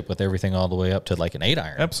 you'll chip with everything all the way up to, like, an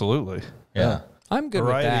 8-iron. Absolutely. Yeah. I'm good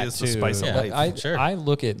Variety with that, is too. the spice of life. I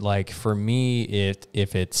look at, like, for me,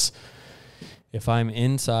 if I'm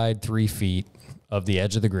inside 3 feet of the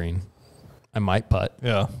edge of the green, I might putt.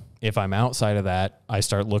 Yeah. If I'm outside of that, I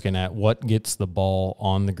start looking at what gets the ball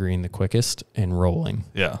on the green the quickest and rolling.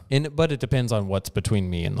 Yeah. But it depends on what's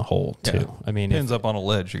between me and the hole too. Yeah. I mean, it ends up on a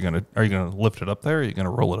ledge. Are you gonna lift it up there? Or are you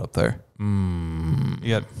gonna roll it up there? You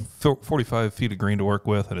got 45 feet of green to work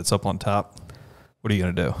with, and it's up on top. What are you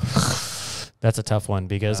gonna do? that's a tough one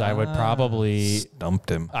because I would probably stumped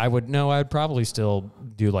him. I'd probably still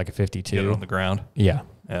do like a 52. Get it on the ground. Yeah.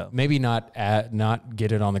 Yeah. Maybe not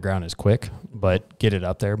get it on the ground as quick, but get it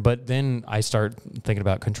up there. But then I start thinking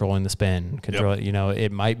about controlling the spin.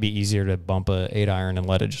 It might be easier to bump a 8-iron and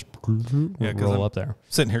let it just roll up there.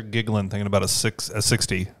 Sitting here giggling, thinking about a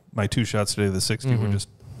 60. My 2 shots today, the 60 were just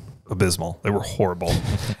abysmal. They were horrible,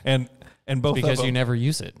 and both because of them, you never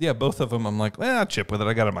use it. Yeah, both of them. I'm like, I'll chip with it.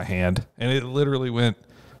 I got it in my hand, and it literally went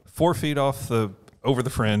 4 feet over the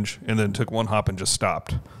fringe, and then took one hop and just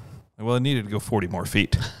stopped. Well, it needed to go 40 more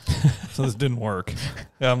feet. So this didn't work.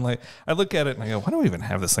 Yeah, I'm like, I look at it and I go, why do I even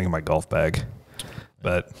have this thing in my golf bag?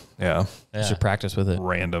 But you should practice with it.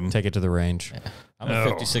 Random. Take it to the range. Yeah. I'm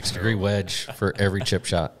a 56-degree wedge for every chip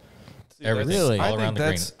shot. Everything. Really? All around the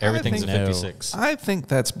green. Everything's a 56. I think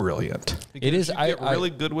that's brilliant. It is. You get really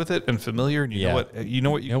good with it and familiar, and you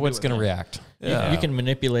know what's going to react. You can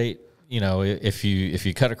manipulate if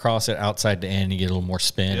you cut across it outside to end, you get a little more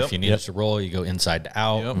spin. Yep. If you need it to roll, you go inside to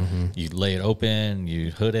out. Yep. You lay it open,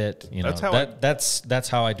 you hood it. That's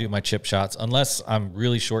how I do my chip shots. Unless I'm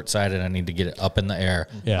really short sighted, I need to get it up in the air.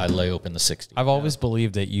 Yeah. I lay open the 60. I've always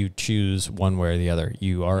believed that you choose one way or the other.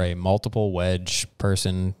 You are a multiple wedge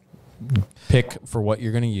person, pick for what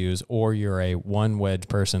you're going to use, or you're a one wedge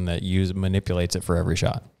person that manipulates it for every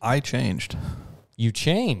shot. I changed. You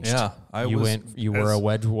changed. Yeah, You were a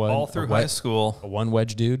wedge one all through high school. A one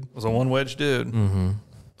wedge dude. Was a one wedge dude. Mm-hmm.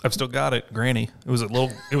 I've still got it, Granny. It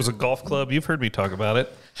was a golf club. You've heard me talk about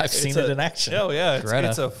it. I've seen it in action. Oh yeah,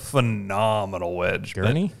 it's a phenomenal wedge.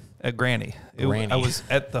 Gurney? Granny. Granny. I was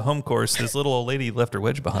at the home course. This little old lady left her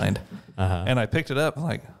wedge behind, and I picked it up. I'm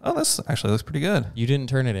like, oh, this actually looks pretty good. You didn't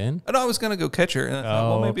turn it in? And I was gonna go catch her, and I thought,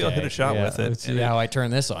 well, maybe I'll hit a shot with it. Let's see how I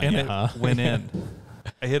turn this on. And you, it huh? went in.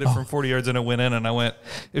 I hit it from 40 yards and it went in, and I went,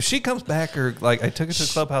 if she comes back, or like I took it to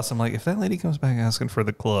the clubhouse, I'm like, if that lady comes back asking for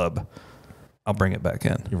the club, I'll bring it back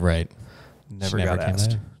in. You're right. Never got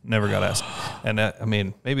asked. Never got asked. And I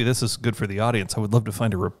mean, maybe this is good for the audience. I would love to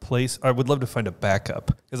find I would love to find a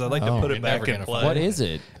backup, because I'd like to put it back in play. What is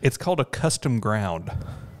it? It's called a custom ground.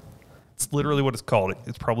 It's literally what it's called.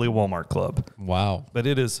 It's probably a Walmart club. Wow. But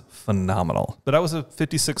it is phenomenal. But I was a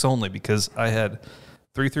 56 only, because I had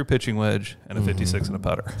 3-through pitching wedge and a 56 and a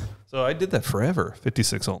putter. So I did that forever,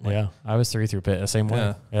 56 only. Yeah, I was 3-through pit the same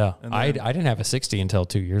way. Yeah. I didn't have a 60 until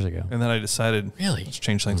 2 years ago. And then I decided, really, let's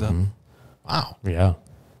change things up. Wow. Yeah.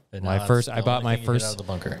 And I bought my first out of the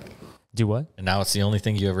bunker. Do what? And now it's the only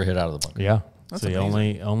thing you ever hit out of the bunker. Yeah. That's the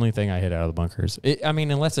only thing I hit out of the bunkers.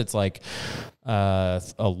 Unless it's like a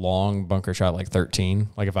long bunker shot, like 13.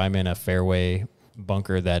 Like if I'm in a fairway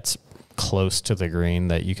bunker that's close to the green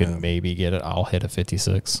that you can maybe get it, I'll hit a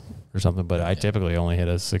 56 or something. But I typically only hit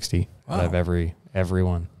a 60 out of every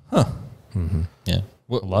one. Huh. Mm-hmm. Yeah.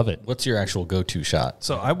 Love it. What's your actual go-to shot?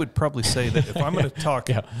 So I would probably say that if I'm going to talk...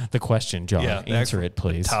 the question, John. Answer it,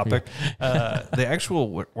 please. Topic. The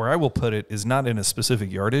actual, where I will put it, is not in a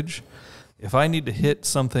specific yardage. If I need to hit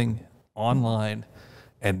something online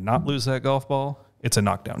and not lose that golf ball, it's a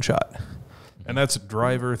knockdown shot. And that's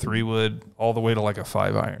driver, 3-wood, all the way to like a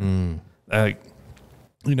 5-iron.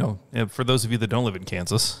 For those of you that don't live in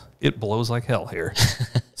Kansas, it blows like hell here.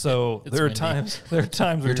 So there are times where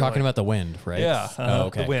you're talking about the wind, right? Yeah. Oh,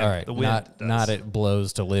 okay. The wind. All right. The wind not it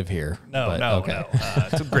blows to live here. No.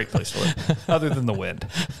 It's a great place to live, other than the wind.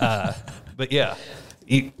 But yeah,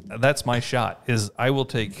 that's my shot. Is I will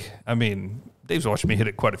take. I mean, Dave's watched me hit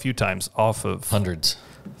it quite a few times off of hundreds,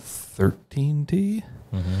 13T.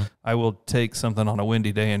 Mm-hmm. I will take something on a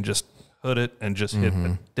windy day and just hood it and just hit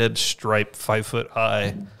a dead stripe, 5 foot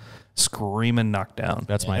high, screaming knockdown.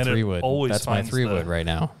 That's my 3-wood. That's my 3-wood right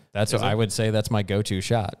now. That's what I would say. That's my go-to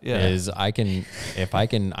shot. Yeah. Is I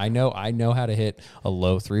know how to hit a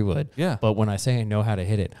low 3-wood. Yeah. But when I say I know how to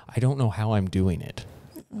hit it, I don't know how I'm doing it.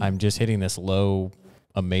 I'm just hitting this low,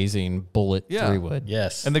 amazing bullet 3-wood.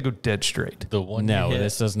 Yes. And they go dead straight. The one. No,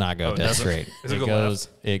 this does not go dead straight.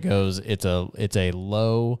 It goes. It's a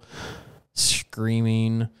low,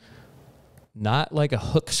 screaming. Not like a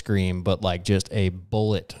hook scream, but like just a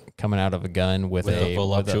bullet coming out of a gun with a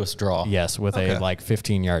voluptuous draw. Yes, with a like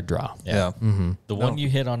 15-yard draw. Yeah. Mm-hmm. The one you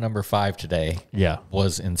hit on number 5 today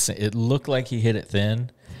was insane. It looked like he hit it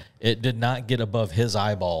thin. It did not get above his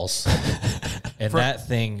eyeballs. And that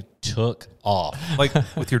thing took off. Like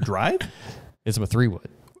with your drive? It's a 3-wood.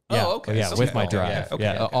 Yeah. Oh, okay. Yeah, with my drive.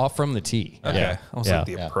 Off from the tee. Okay. Yeah. I was like,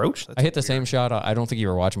 the approach? I hit the same shot. I don't think you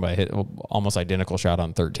were watching, but I hit almost identical shot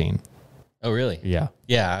on 13. Oh, really? Yeah.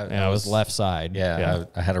 Yeah. I was left side. Yeah.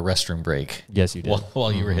 I had a restroom break. Yes, you did.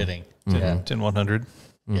 While you were hitting. 10-100.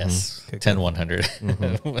 Yes.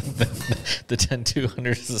 10-100. The 10-200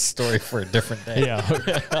 is a story for a different day. Yeah.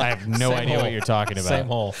 I have no idea what you're talking about. Same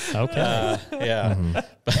hole. Okay.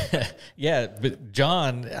 But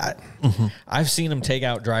John, I've seen him take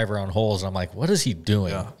out driver on holes, and I'm like, what is he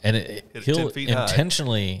doing? Yeah. And he'll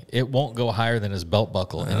intentionally, it won't go higher than his belt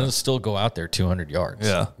buckle, and it'll still go out there 200 yards.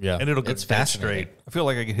 Yeah. Yeah. And it'll go dead straight. I feel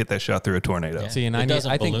like I could hit that shot through a tornado. Yeah. See, and it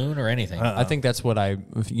doesn't balloon or anything. I think that's what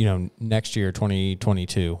next year,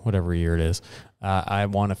 2022, whatever year it is, I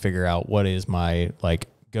want to figure out what is my like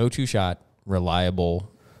go-to shot, reliable.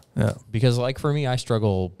 Yeah. Because like for me, I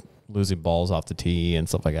struggle losing balls off the tee and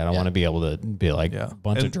stuff like that. I want to be able to be like a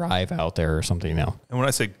bunch of drive out there or something now. And when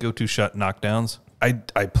I say go-to shot knockdowns, I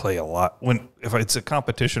play a lot. If it's a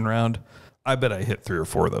competition round, I bet I hit 3 or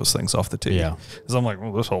 4 of those things off the tee. Yeah. Because I'm like,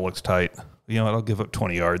 well, this hole looks tight. You know what? I'll give up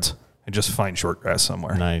 20 yards and just find short grass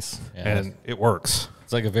somewhere. Nice. Yeah. And it works.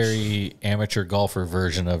 It's like a very amateur golfer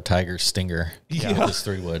version of Tiger's Stinger with his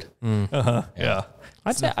 3-wood. Yeah.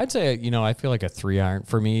 I'd say, you know, I feel like a 3-iron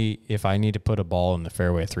for me. If I need to put a ball in the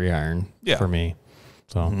fairway, 3-iron for me.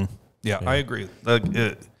 So yeah, I agree.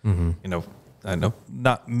 You know, I know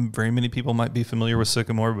not very many people might be familiar with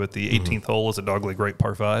Sycamore, but the 18th hole is a dogleg right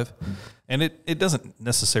par 5. And it doesn't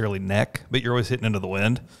necessarily neck, but you're always hitting into the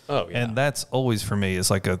wind. Oh, yeah. And that's always for me is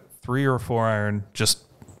like a 3 or 4-iron, just,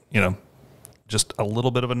 you know, just a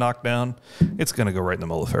little bit of a knockdown. It's going to go right in the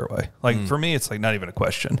middle of the fairway. Like for me, it's like not even a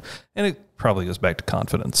question. And it probably goes back to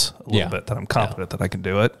confidence a little bit that I'm confident that I can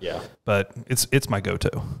do it. Yeah. But it's my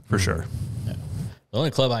go-to for sure. Yeah. The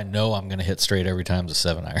only club I know I'm going to hit straight every time is a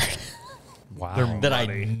 7-iron. Wow. That I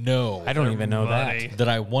know. I don't even know that. That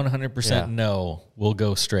I 100% know will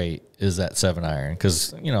go straight is that 7-iron.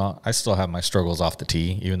 Because, you know, I still have my struggles off the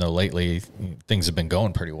tee, even though lately things have been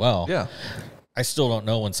going pretty well. Yeah. I still don't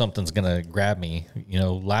know when something's going to grab me. You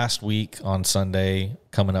know, last week on Sunday,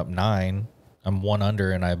 coming up 9, I'm 1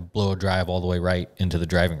 under and I blow a drive all the way right into the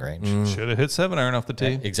driving range. Should have hit 7-iron off the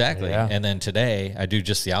tee. Exactly. Yeah. And then today I do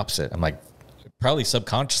just the opposite. I'm like, probably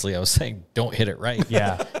subconsciously I was saying, don't hit it right.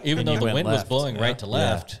 Yeah. Even though you the went wind was left. blowing right to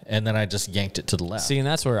left, and then I just yanked it to the left. See, and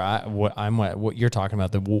that's where what you're talking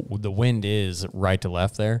about. The wind is right to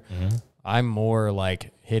left there. I'm more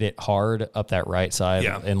like hit it hard up that right side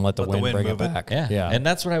and let the wind bring it move it. back. Yeah. And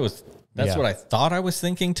that's what I was. That's Yeah. what I thought I was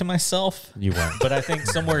thinking to myself. You weren't. But I think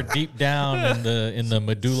somewhere deep down in the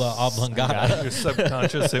medulla oblongata, Your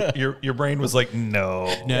subconscious, your brain was like,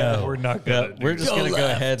 no, we're not going to. we're just going to go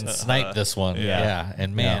ahead and snipe this one. Yeah.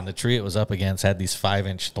 And man, the tree it was up against had these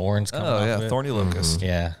 5-inch thorns coming off of it. Thorny locust.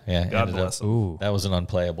 Yeah. God ended bless up, Ooh. that was an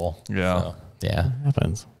unplayable. Yeah. So, yeah.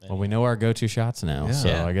 Happens. Well, we know our go-to shots now. Yeah. So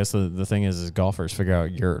Yeah. I guess the thing is golfers figure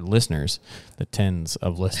out your listeners, the tens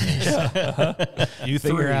of listeners. You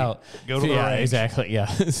Figure three, out. go to the range. Exactly.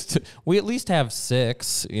 Yeah. We at least have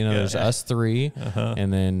 6. You know, there's us 3,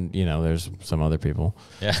 and then, you know, there's some other people.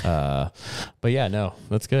 Yeah. But yeah, no,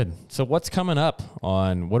 that's good. So what's coming up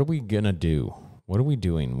on, what are we going to do? What are we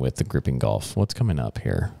doing with the Gripping Golf? What's coming up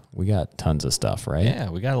here? We got tons of stuff, right? Yeah,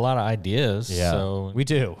 we got a lot of ideas. Yeah, So we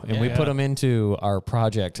do. And we put them into our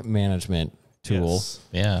project management tool. Yes.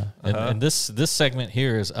 yeah. And this segment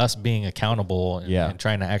here is us being accountable and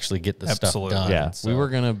trying to actually get the Absolutely. stuff done. Yeah, So, we were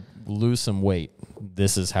going to lose some weight.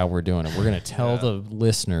 This is how we're doing it. We're going to tell the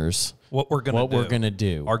listeners What we're going to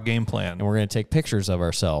do. Our game plan. And we're going to take pictures of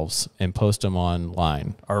ourselves and post them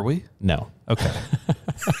online. Are we? No. Okay.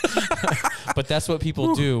 But that's what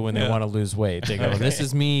people do when they want to lose weight. They go, this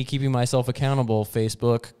is me keeping myself accountable,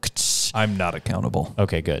 Facebook. I'm not accountable.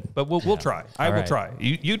 Okay, good. But we'll try. I will right. try.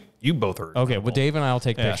 You both are. Okay, well, Dave and I will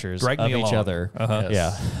take pictures Drag of me each along. other.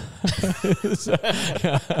 Yes.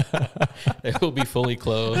 Yeah. They will be fully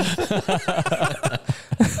clothed.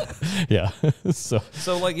 Yeah. So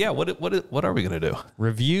like, yeah, what are we going to do?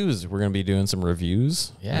 reviews. We're going to be doing some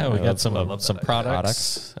reviews. Yeah, we got some love that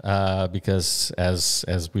products because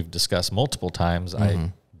as we've discussed multiple times,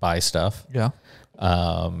 I buy stuff. Yeah.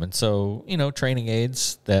 And so, you know, training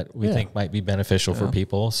aids that we think might be beneficial for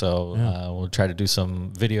people. So we'll try to do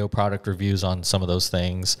some video product reviews on some of those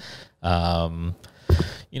things.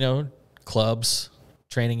 You know, clubs,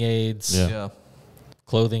 training aids, Yeah.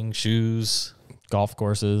 clothing, shoes, Golf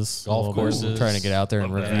courses. Golf a little bit. courses. Trying to get out there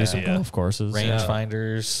and Love that. review some Yeah. golf courses. range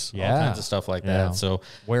finders, all Yeah. kinds of stuff like Yeah. that. So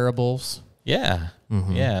Wearables. yeah.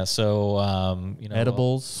 Yeah. So, you know,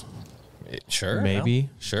 Edibles. Sure. Maybe.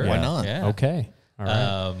 Sure. Why not? Yeah. Okay. All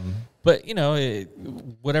right. But you know,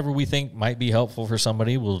 whatever we think might be helpful for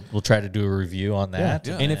somebody, we'll try to do a review on that.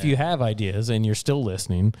 Yeah. And if you have ideas and you're still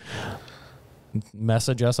listening,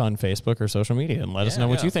 message us on Facebook or social media and let us know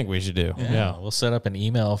what you think we should do. Yeah. We'll set up an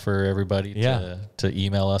email for everybody to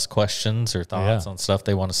email us questions or thoughts on stuff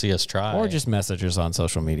they want to see us try. Or just message us on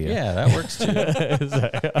social media. yeah, that works too.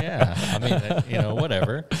 Yeah, I mean, you know,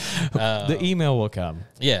 whatever. The email will come.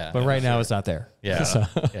 Yeah, But right now it's not there. yeah, So-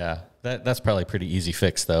 yeah. That's probably a pretty easy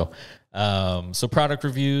fix though. So product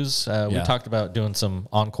reviews. We talked about doing some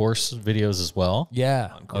on-course videos as well. Yeah.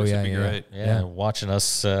 course, it'd be great. Yeah, watching us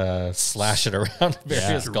slash it around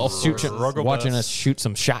various golf courses. Watching us shoot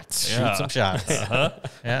some shots. Shoot some shots.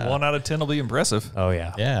 Yeah. 1 out of 10 will be impressive. Oh,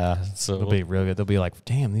 yeah. Yeah. So They'll be real good. They'll be like,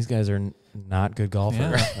 damn, these guys are not good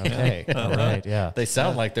golfers. Okay. All right. Yeah. they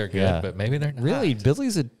sound like they're good, Yeah. but maybe they're not. Really?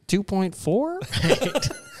 Billy's a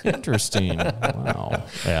 2.4? Interesting. Wow.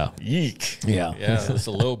 Yeah. Yeek. Yeah. Yeah, it's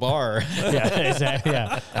a low bar. Yeah, exactly.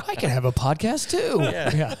 Yeah. I can have a podcast too.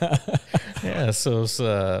 Yeah. Yeah, so it's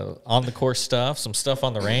on the course stuff, some stuff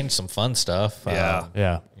on the range, some fun stuff. Yeah.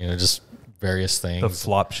 Yeah. You know, just various things. The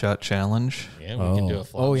flop shot challenge. Yeah, we can do a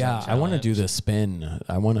flop Oh, yeah. shot I want to challenge. do the spin.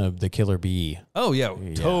 I want the killer bee. Oh, yeah.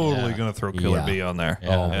 Totally Yeah. going to throw Killer Yeah. Bee on there.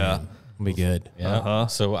 Yeah. Yeah. It'll be good. Yeah.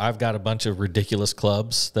 So I've got a bunch of ridiculous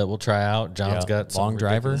clubs that we'll try out. John's got some long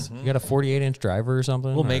driver. ridiculous- You got a 48-inch driver or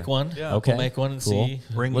something? We'll make one. Yeah. Okay. We'll make one and Cool. see.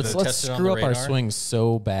 Let's test it on screw the up our radar. swings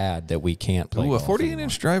so bad that we can't play Ooh, a golf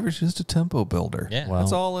 48-inch driver is just a tempo builder. Yeah. Well,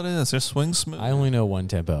 That's all it is. Just swing smooth. I only know one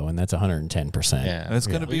tempo, and that's 110%. Yeah. It's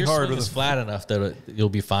going to Well, be your hard swing with is a flat enough that you'll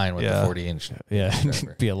be fine with the 40-inch. Yeah,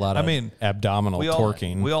 be a lot of abdominal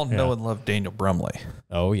torquing. We all know and love Daniel Brumley.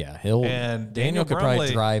 Oh, yeah. And Daniel could Brumley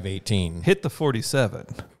probably drive 18. hit the 47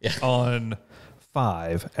 on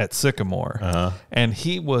 5 at Sycamore, and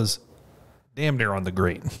he was damn near on the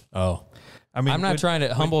green. Oh. I mean, I'm not trying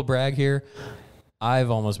to humble brag here.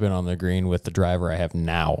 I've almost been on the green with the driver I have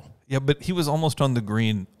now. Yeah, but he was almost on the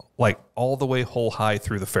green, like all the way hole high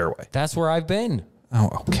through the fairway. That's where I've been. Oh,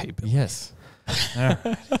 okay. Bill. Yes.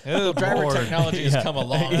 Good Driver Lord. technology has come a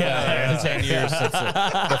long way in the 10 years since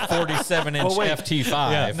the 47-inch Well, wait.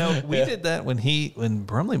 FT5. No, we did that when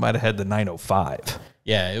Brumley might have had the 905.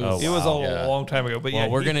 Yeah, it was. It was a long time ago. But Well, yeah,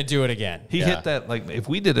 we're going to do it again. He hit that, like, if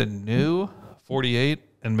we did a new 48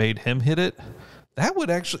 and made him hit it, that would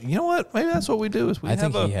actually, you know what? Maybe that's what we do. Is we I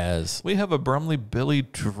have think he has. We have a Brumley Billy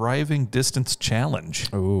driving distance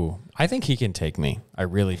challenge. Ooh, I think he can take me. I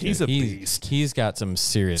really do. He's a beast. He's got some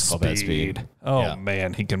serious club head speed. Oh Yeah.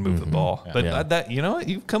 man, he can move the ball. But Yeah. that, you know what?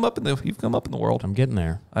 You've come up in the world. I'm getting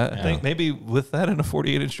there. I think maybe with that and a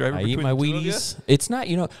 48-inch driver, I eat between my the two of you, Wheaties. It's not,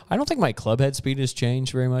 I don't think my club head speed has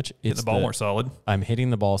changed very much. hitting It's the ball more solid. I'm hitting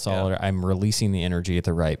the ball solid. I'm releasing the energy at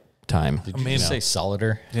the right time. Did you say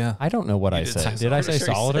solider? Yeah. I don't know what I did said. say Did I solider. say Sure,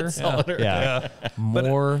 you solider? said solider. Yeah.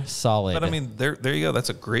 More solid. But I mean, there you go. That's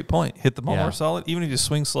a great point. Hit the ball Yeah. more solid. Even if you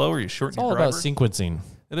swing slower, you shorten it's your all driver. about sequencing.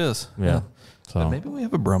 It is. Yeah. But So, maybe we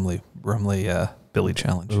have a Brumley Billy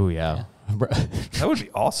challenge. ooh, yeah. That would be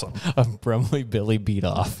awesome. A Brumley Billy beat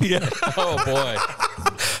off. Yeah. Oh, boy.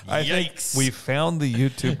 I think we found the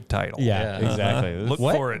YouTube title. Yeah, Yeah. exactly. Look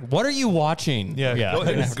what, for it. What are you watching? Yeah. Go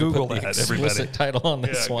ahead and Google that, everybody. Explicit title on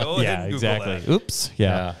this Yeah, one. go ahead Yeah, and Google exactly. that. Oops.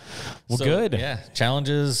 Yeah. Well, So, good. Yeah.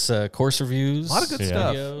 Challenges, course reviews. A lot of good Yeah.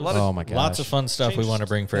 stuff. videos. A lot of, Oh my gosh. Lots of fun stuff we want to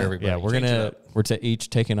bring for everybody. Yeah, we're Change it gonna up. we're each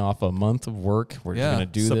taking off a month of work. We're Yeah, gonna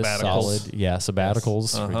do this sabbaticals. solid. Yeah,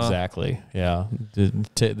 sabbaticals. Exactly. Yeah.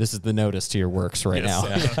 This is the notice to your works right now.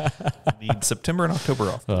 need September and October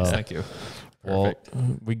off. please. Thank you. Well,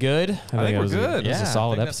 we good? I think it we're was good. It was Yeah, a I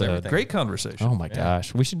solid think that's episode. everything. Great conversation. Oh my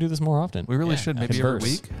gosh, we should do this more often. We really should. Maybe every Converse.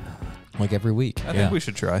 week. Like every week. I think we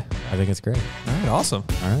should try. I think it's great. All right. Awesome.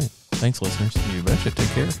 All right. Thanks, listeners. You betcha. Take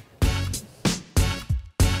care.